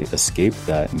once we escape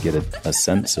that and get a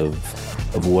sense of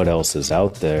what else is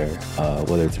out there,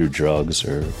 whether through drugs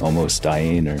or almost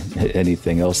dying or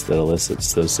anything else that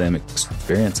elicits those same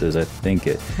experiences, I think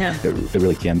it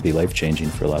really can be life-changing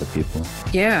for a lot of people.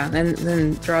 Yeah, and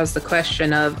then draws the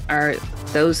question of, are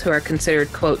those who are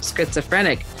considered, quote,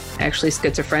 schizophrenic actually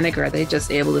schizophrenic, or are they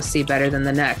just able to see better than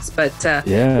the next? But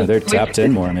they're tapped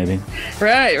in more, maybe.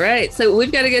 Right. So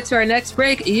we've got to get to our next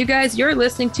break. You guys, you're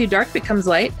listening to Dark Becomes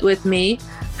Light with me,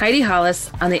 Heidi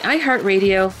Hollis, on the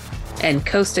iHeartRadio and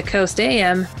Coast to Coast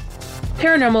AM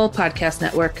Paranormal Podcast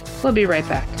Network. We'll be right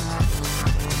back.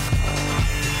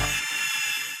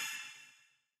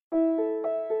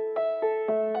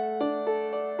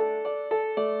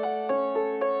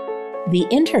 The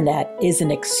internet is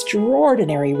an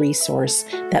extraordinary resource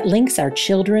that links our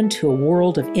children to a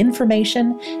world of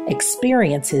information,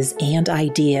 experiences, and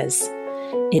ideas.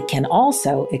 It can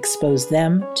also expose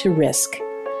them to risk.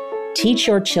 Teach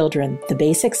your children the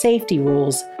basic safety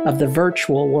rules of the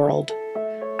virtual world.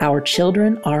 Our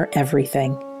children are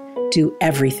everything. Do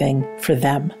everything for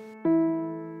them.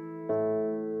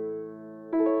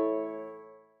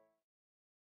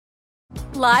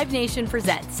 Live Nation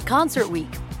presents Concert Week.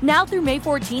 Now through May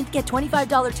 14th, get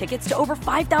 $25 tickets to over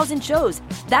 5,000 shows.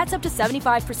 That's up to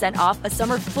 75% off a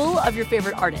summer full of your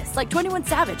favorite artists like 21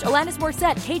 Savage, Alanis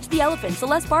Morissette, Cage the Elephant,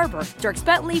 Celeste Barber, Dierks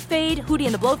Bentley, Fade, Hootie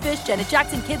and the Blowfish, Janet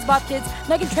Jackson, Kids Bop Kids,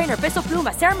 Meghan Trainor, Peso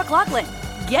Pluma, Sarah McLachlan.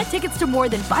 Get tickets to more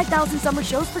than 5,000 summer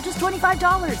shows for just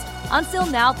 $25. Until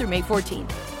now through May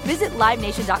 14th. Visit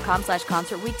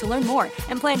LiveNation.com/Concert Week to learn more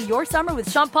and plan your summer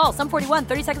with Sean Paul, Sum 41,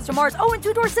 30 Seconds to Mars, and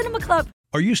Two Door Cinema Club.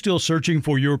 Are you still searching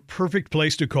for your perfect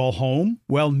place to call home?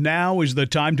 Well, now is the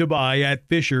time to buy at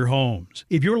Fisher Homes.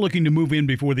 If you're looking to move in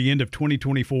before the end of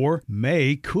 2024,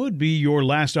 May could be your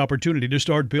last opportunity to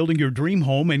start building your dream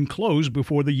home and close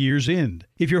before the year's end.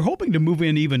 If you're hoping to move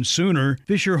in even sooner,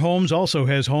 Fisher Homes also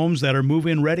has homes that are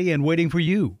move-in ready and waiting for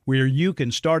you, where you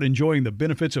can start enjoying the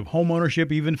benefits of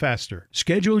homeownership even faster.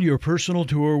 Schedule your personal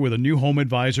tour with a new home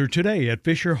advisor today at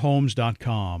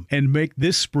FisherHomes.com and make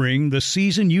this spring the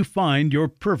season you find your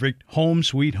perfect home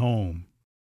sweet home.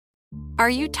 Are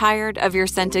you tired of your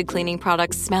scented cleaning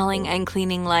products smelling and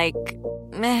cleaning like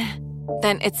meh?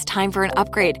 Then it's time for an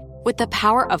upgrade with the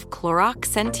power of Clorox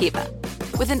Scentiva.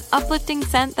 With an uplifting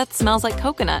scent that smells like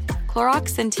coconut,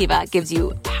 Clorox Scentiva gives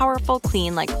you powerful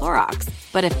clean like Clorox,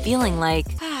 but a feeling like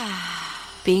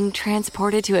being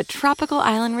transported to a tropical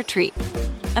island retreat.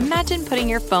 Imagine putting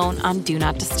your phone on Do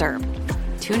Not Disturb,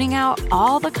 tuning out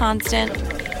all the constant,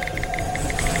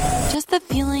 just the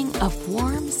feeling of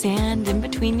warm sand in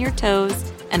between your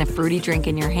toes and a fruity drink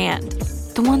in your hand.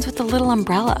 The ones with the little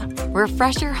umbrella.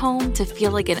 Refresh your home to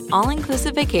feel like an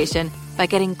all-inclusive vacation by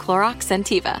getting Clorox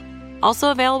Scentiva. Also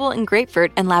available in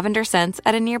grapefruit and lavender scents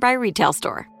at a nearby retail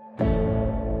store.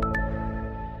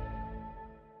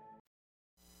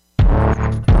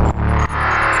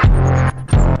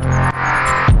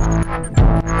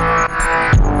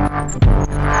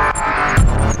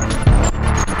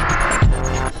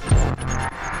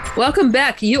 Welcome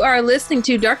back. You are listening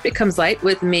to Dark Becomes Light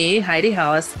with me, Heidi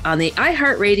Hollis, on the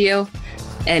iHeartRadio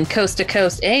and Coast to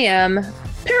Coast AM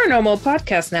Paranormal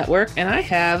Podcast Network. And I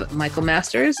have Michael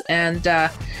Masters, and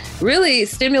really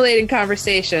stimulating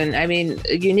conversation. I mean,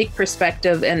 a unique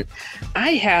perspective. And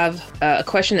I have a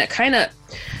question that kind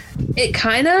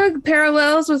of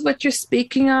parallels with what you're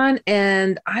speaking on.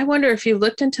 And I wonder if you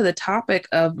looked into the topic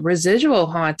of residual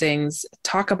hauntings,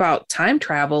 talk about time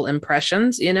travel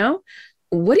impressions, you know?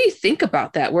 What do you think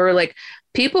about that? Where like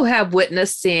people have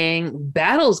witnessed seeing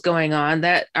battles going on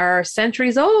that are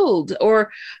centuries old,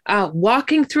 or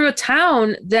walking through a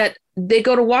town that they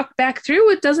go to walk back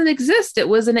through. It doesn't exist. It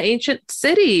was an ancient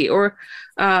city, or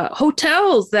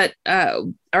hotels that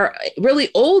are really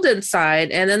old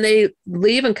inside, and then they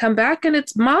leave and come back and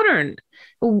it's modern.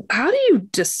 How do you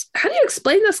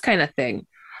explain this kind of thing?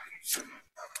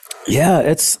 Yeah,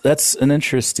 that's an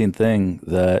interesting thing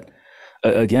that,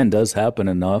 again, does happen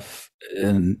enough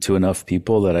to enough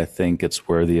people that I think it's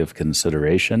worthy of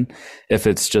consideration. If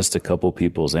it's just a couple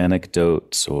people's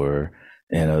anecdotes, or,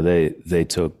 you know, they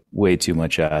took way too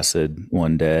much acid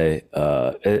one day,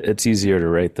 it's easier to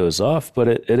write those off, but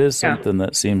it is something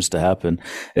that seems to happen.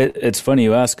 It's funny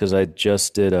you ask, because I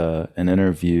just did an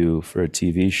interview for a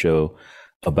TV show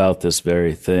about this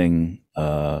very thing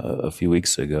a few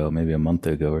weeks ago, maybe a month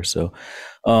ago or so.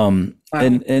 Wow.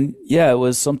 And yeah, it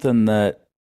was something that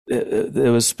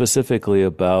it was specifically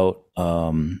about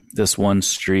this one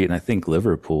street, and I think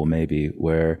Liverpool maybe,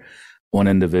 where one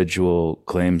individual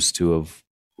claims to have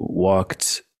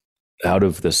walked out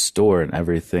of the store and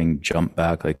everything jumped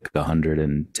back like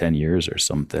 110 years or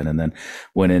something, and then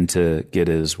went in to get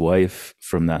his wife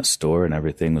from that store and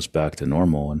everything was back to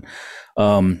normal.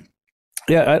 And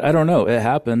yeah, I don't know. It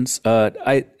happens.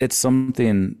 It's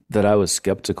something that I was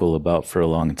skeptical about for a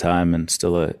long time, and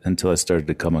still until I started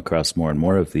to come across more and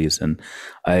more of these. And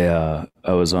I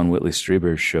was on Whitley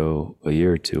Strieber's show a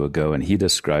year or two ago, and he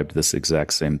described this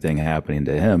exact same thing happening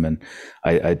to him. And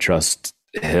I trust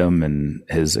him and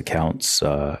his accounts.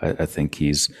 I think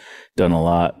he's done a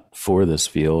lot for this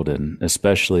field, and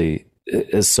especially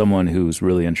as someone who's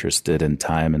really interested in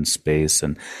time and space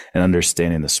and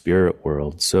understanding the spirit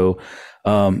world. So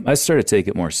I started to take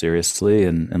it more seriously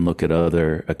and look at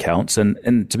other accounts.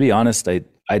 And to be honest,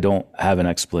 I don't have an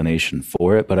explanation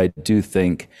for it, but I do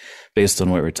think, based on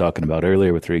what we were talking about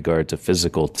earlier with regard to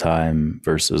physical time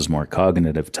versus more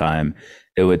cognitive time,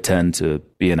 it would tend to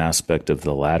be an aspect of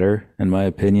the latter, in my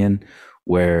opinion,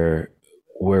 where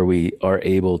we are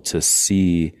able to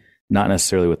see, not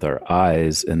necessarily with our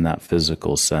eyes in that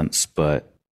physical sense, but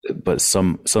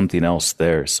something else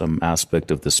there, some aspect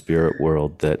of the spirit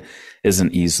world that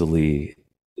isn't easily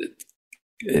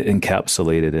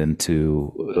encapsulated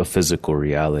into a physical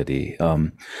reality.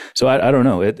 So I don't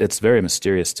know. It's very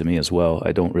mysterious to me as well.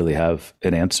 I don't really have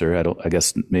an answer. I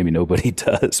guess maybe nobody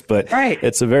does, but right.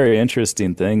 It's a very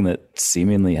interesting thing that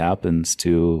seemingly happens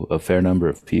to a fair number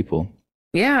of people.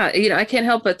 Yeah, I can't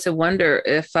help but to wonder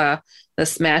if the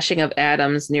smashing of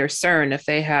atoms near CERN, if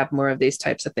they have more of these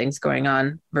types of things going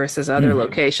on versus other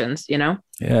locations, Yeah,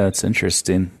 it's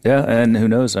interesting. Yeah, and who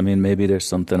knows? I mean, maybe there's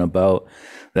something about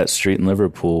that street in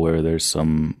Liverpool where there's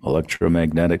some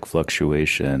electromagnetic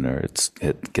fluctuation, or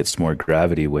it gets more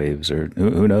gravity waves, or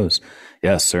who knows?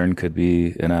 Yeah, CERN could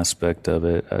be an aspect of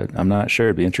it. I'm not sure.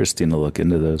 It'd be interesting to look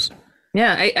into those.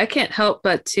 Yeah, I can't help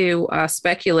but to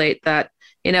speculate that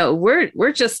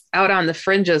we're just out on the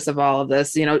fringes of all of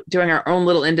this, doing our own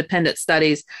little independent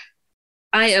studies.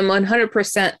 I am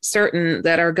 100% certain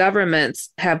that our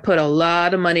governments have put a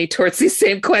lot of money towards these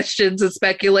same questions and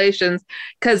speculations,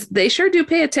 because they sure do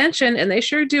pay attention, and they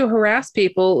sure do harass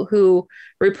people who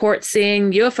report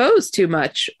seeing UFOs too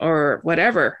much or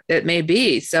whatever it may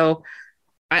be. So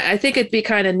I think it'd be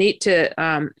kind of neat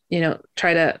to,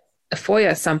 try to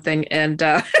FOIA something, and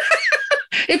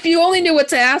if you only knew what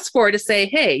to ask for, to say,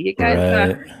 hey, you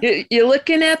guys, you're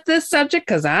looking at this subject,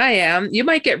 because I am. You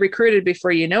might get recruited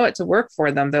before you know it to work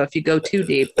for them, though, if you go too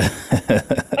deep.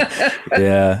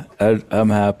 Yeah, I'm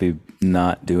happy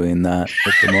not doing that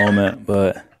at the moment.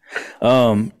 But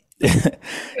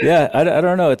yeah, I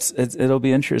don't know. It'll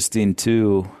be interesting,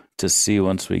 too, to see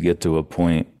once we get to a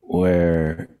point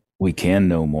where we can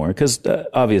know more, because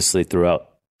obviously throughout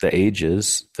the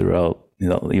ages, throughout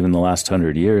even the last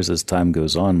 100 years, as time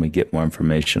goes on, we get more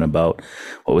information about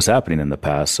what was happening in the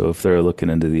past. So if they're looking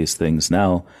into these things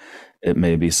now, it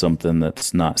may be something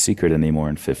that's not secret anymore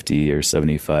in 50 or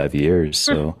 75 years.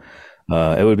 So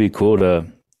it would be cool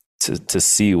to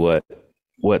see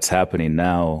what's happening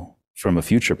now from a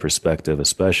future perspective,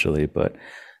 especially. But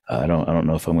I don't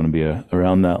know if I'm going to be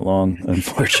around that long,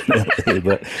 unfortunately.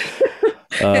 But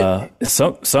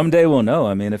someday we'll know.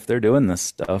 I mean, if they're doing this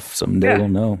stuff, someday we'll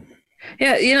know.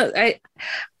 Yeah,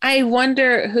 I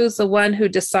wonder who's the one who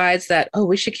decides that,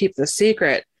 we should keep the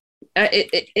secret.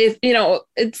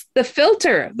 It's the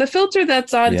filter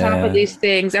that's on top of these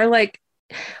things. Are like,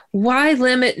 why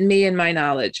limit me and my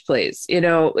knowledge, please?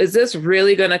 Is this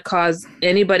really going to cause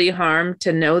anybody harm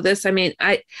to know this? I mean,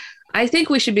 I think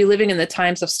we should be living in the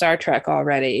times of Star Trek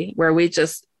already, where we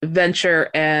just venture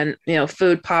and,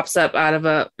 food pops up out of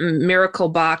a miracle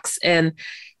box, and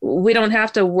we don't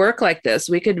have to work like this.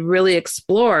 We could really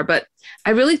explore. But I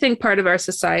really think part of our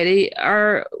society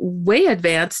are way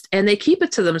advanced, and they keep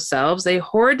it to themselves. They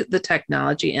hoard the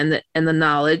technology and the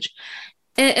knowledge,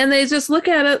 and they just look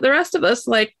at it, the rest of us,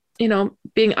 like,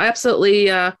 being absolutely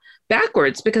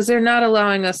backwards, because they're not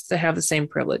allowing us to have the same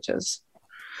privileges.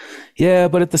 Yeah,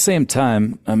 but at the same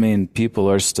time, I mean, people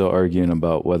are still arguing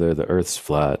about whether the Earth's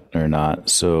flat or not.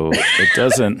 So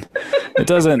it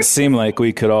doesn't seem like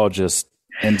we could all just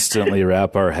instantly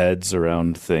wrap our heads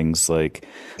around things like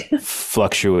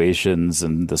fluctuations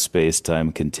in the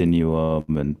space-time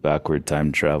continuum and backward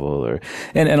time travel,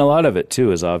 and a lot of it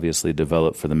too is obviously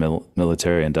developed for the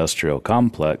military-industrial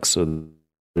complex. So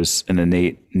there's an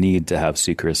innate need to have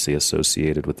secrecy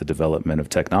associated with the development of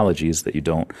technologies that you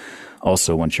don't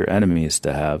also want your enemies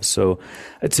to have. So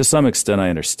to some extent, I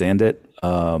understand it.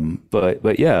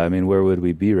 But yeah, I mean, where would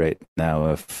we be right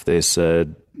now if they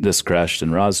said this crashed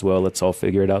in Roswell? Let's all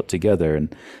figure it out together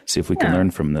and see if we can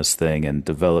learn from this thing and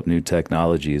develop new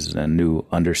technologies and a new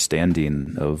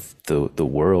understanding of the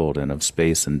world and of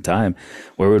space and time.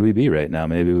 Where would we be right now?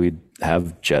 Maybe we'd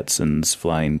have Jetsons,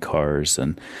 flying cars,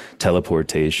 and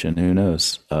teleportation. Who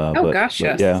knows? Gosh,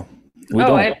 yes. Yeah.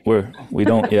 We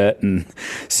don't yet, and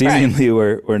seemingly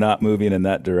we're not moving in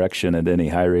that direction at any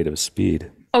high rate of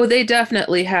speed. Oh, they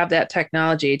definitely have that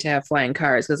technology to have flying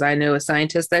cars, because I knew a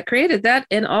scientist that created that,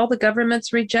 and all the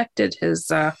governments rejected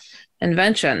his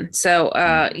invention. So,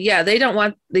 they don't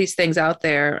want these things out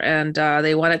there, and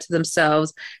they want it to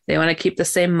themselves. They want to keep the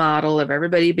same model of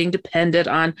everybody being dependent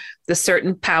on the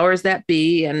certain powers that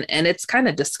be, and it's kind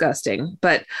of disgusting.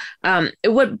 But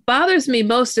what bothers me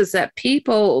most is that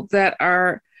people that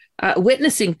are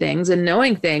witnessing things and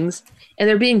knowing things, and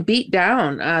they're being beat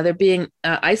down, they're being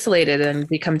isolated and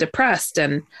become depressed,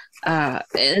 and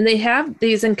they have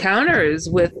these encounters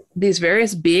with these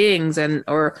various beings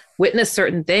or witness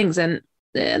certain things, and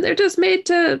they're just made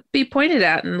to be pointed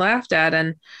at and laughed at.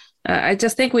 And I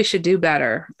just think we should do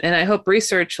better. And I hope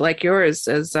research like yours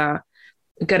is going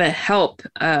to help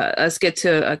us get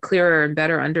to a clearer and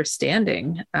better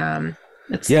understanding.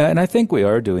 And I think we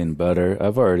are doing better.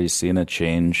 I've already seen a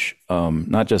change,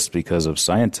 not just because of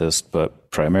scientists,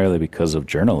 but primarily because of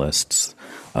journalists.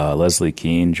 Leslie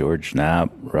Kean, George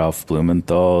Knapp, Ralph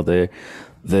Blumenthal,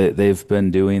 they've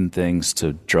been doing things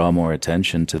to draw more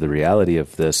attention to the reality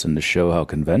of this and to show how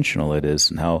conventional it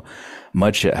is and how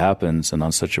much it happens and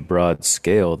on such a broad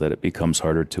scale that it becomes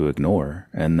harder to ignore.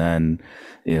 And then,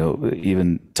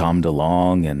 even Tom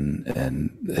DeLonge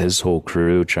and his whole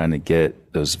crew trying to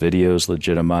get those videos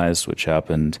legitimized, which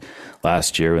happened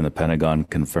last year when the Pentagon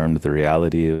confirmed the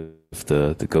reality of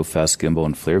the Go Fast Gimbal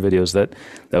and FLIR videos.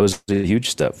 That was a huge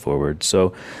step forward.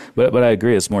 So, but I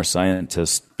agree, as more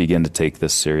scientists begin to take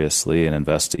this seriously and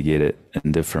investigate it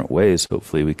in different ways,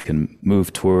 hopefully we can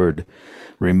move toward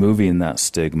removing that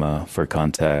stigma for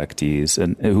contactees,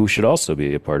 and who should also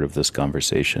be a part of this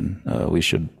conversation. We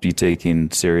should be taking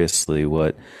seriously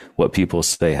what people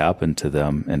say happened to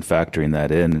them and factoring that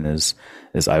in as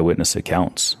eyewitness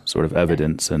accounts, sort of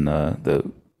evidence in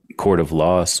the court of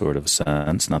law sort of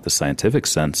sense, not the scientific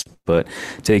sense, but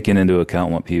taking into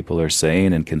account what people are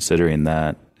saying and considering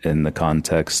that in the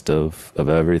context of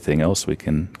everything else we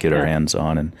can get our hands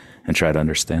on and try to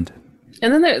understand.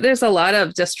 And then there's a lot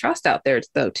of distrust out there,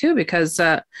 though, too, because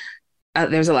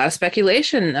there's a lot of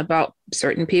speculation about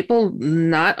certain people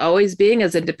not always being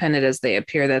as independent as they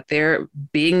appear, that they're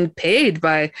being paid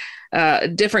by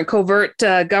different covert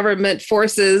government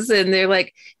forces, and they're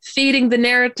like feeding the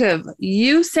narrative.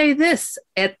 You say this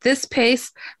at this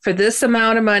pace for this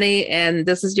amount of money, and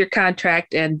this is your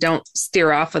contract, and don't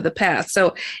steer off of the path.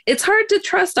 So it's hard to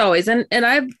trust always. And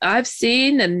I've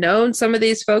seen and known some of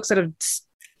these folks that have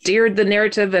steered the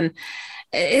narrative, and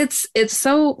it's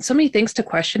so many things to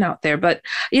question out there. But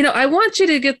I want you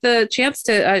to get the chance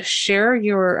to share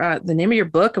your the name of your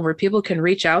book and where people can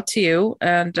reach out to you,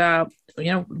 and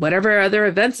whatever other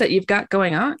events that you've got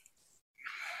going on.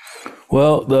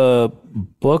 Well, the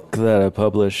book that I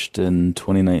published in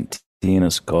 2019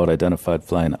 is called Identified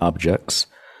Flying Objects: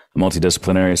 A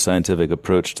Multidisciplinary Scientific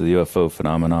Approach to the UFO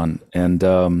Phenomenon. And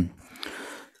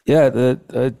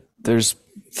there's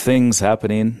things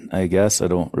happening, I guess. I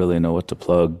don't really know what to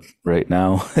plug right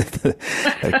now.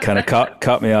 It kind of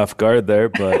caught me off guard there,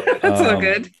 but that's all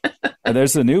good. And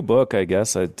there's a new book, I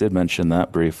guess. I did mention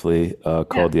that briefly,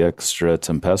 called The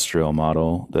Extratempestrial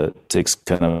Model, that takes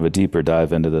kind of a deeper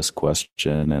dive into this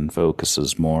question and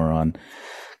focuses more on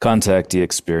contactee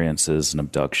experiences and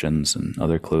abductions and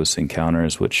other close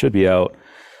encounters, which should be out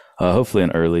hopefully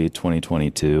in early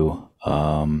 2022.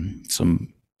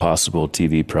 Some possible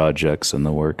TV projects in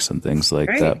the works and things like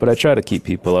that. But I try to keep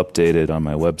people updated on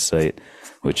my website,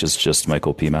 which is just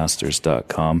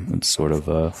michaelpmasters.com. It's sort of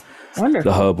the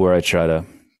hub where I try to,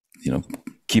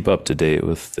 keep up to date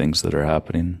with things that are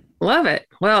happening. Love it.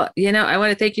 Well, I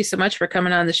want to thank you so much for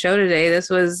coming on the show today. This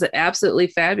was absolutely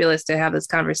fabulous to have this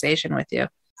conversation with you.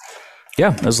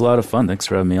 Yeah, it was a lot of fun. Thanks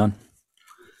for having me on.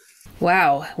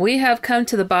 Wow. We have come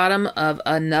to the bottom of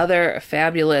another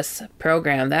fabulous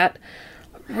program that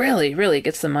really, really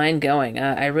gets the mind going.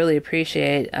 I really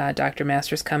appreciate Dr.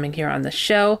 Masters coming here on the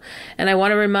show. And I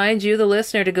want to remind you, the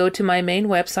listener, to go to my main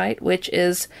website, which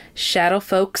is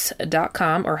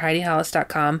shadowfolks.com or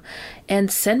HeidiHollis.com,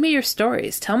 and send me your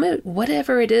stories. Tell me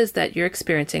whatever it is that you're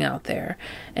experiencing out there.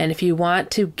 And if you want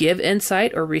to give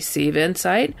insight or receive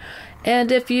insight,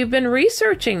 and if you've been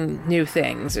researching new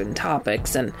things and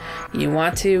topics and you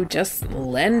want to just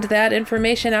lend that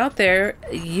information out there,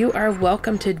 you are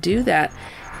welcome to do that.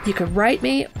 You can write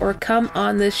me or come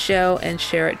on this show and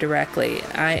share it directly.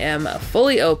 I am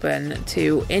fully open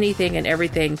to anything and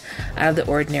everything out of the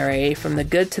ordinary, from the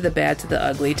good to the bad to the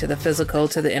ugly to the physical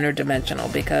to the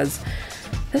interdimensional, because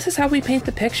this is how we paint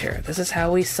the picture. This is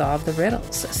how we solve the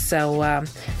riddles. So,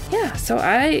 so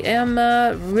I am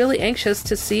really anxious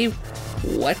to see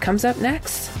what comes up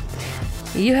next.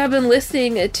 You have been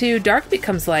listening to Dark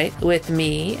Becomes Light with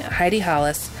me, Heidi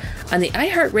Hollis, on the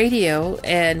iHeartRadio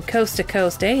and Coast to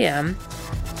Coast AM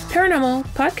Paranormal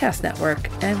Podcast Network.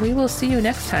 And we will see you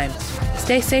next time.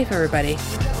 Stay safe, everybody.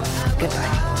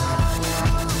 Goodbye.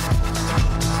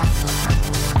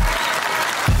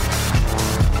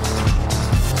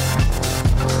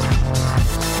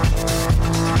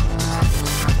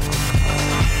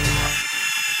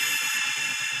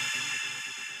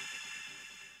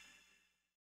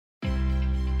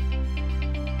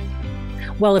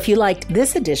 Well, if you liked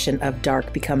this edition of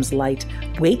Dark Becomes Light,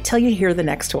 wait till you hear the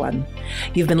next one.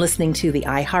 You've been listening to the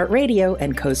iHeartRadio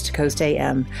and Coast to Coast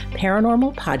AM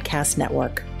Paranormal Podcast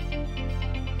Network.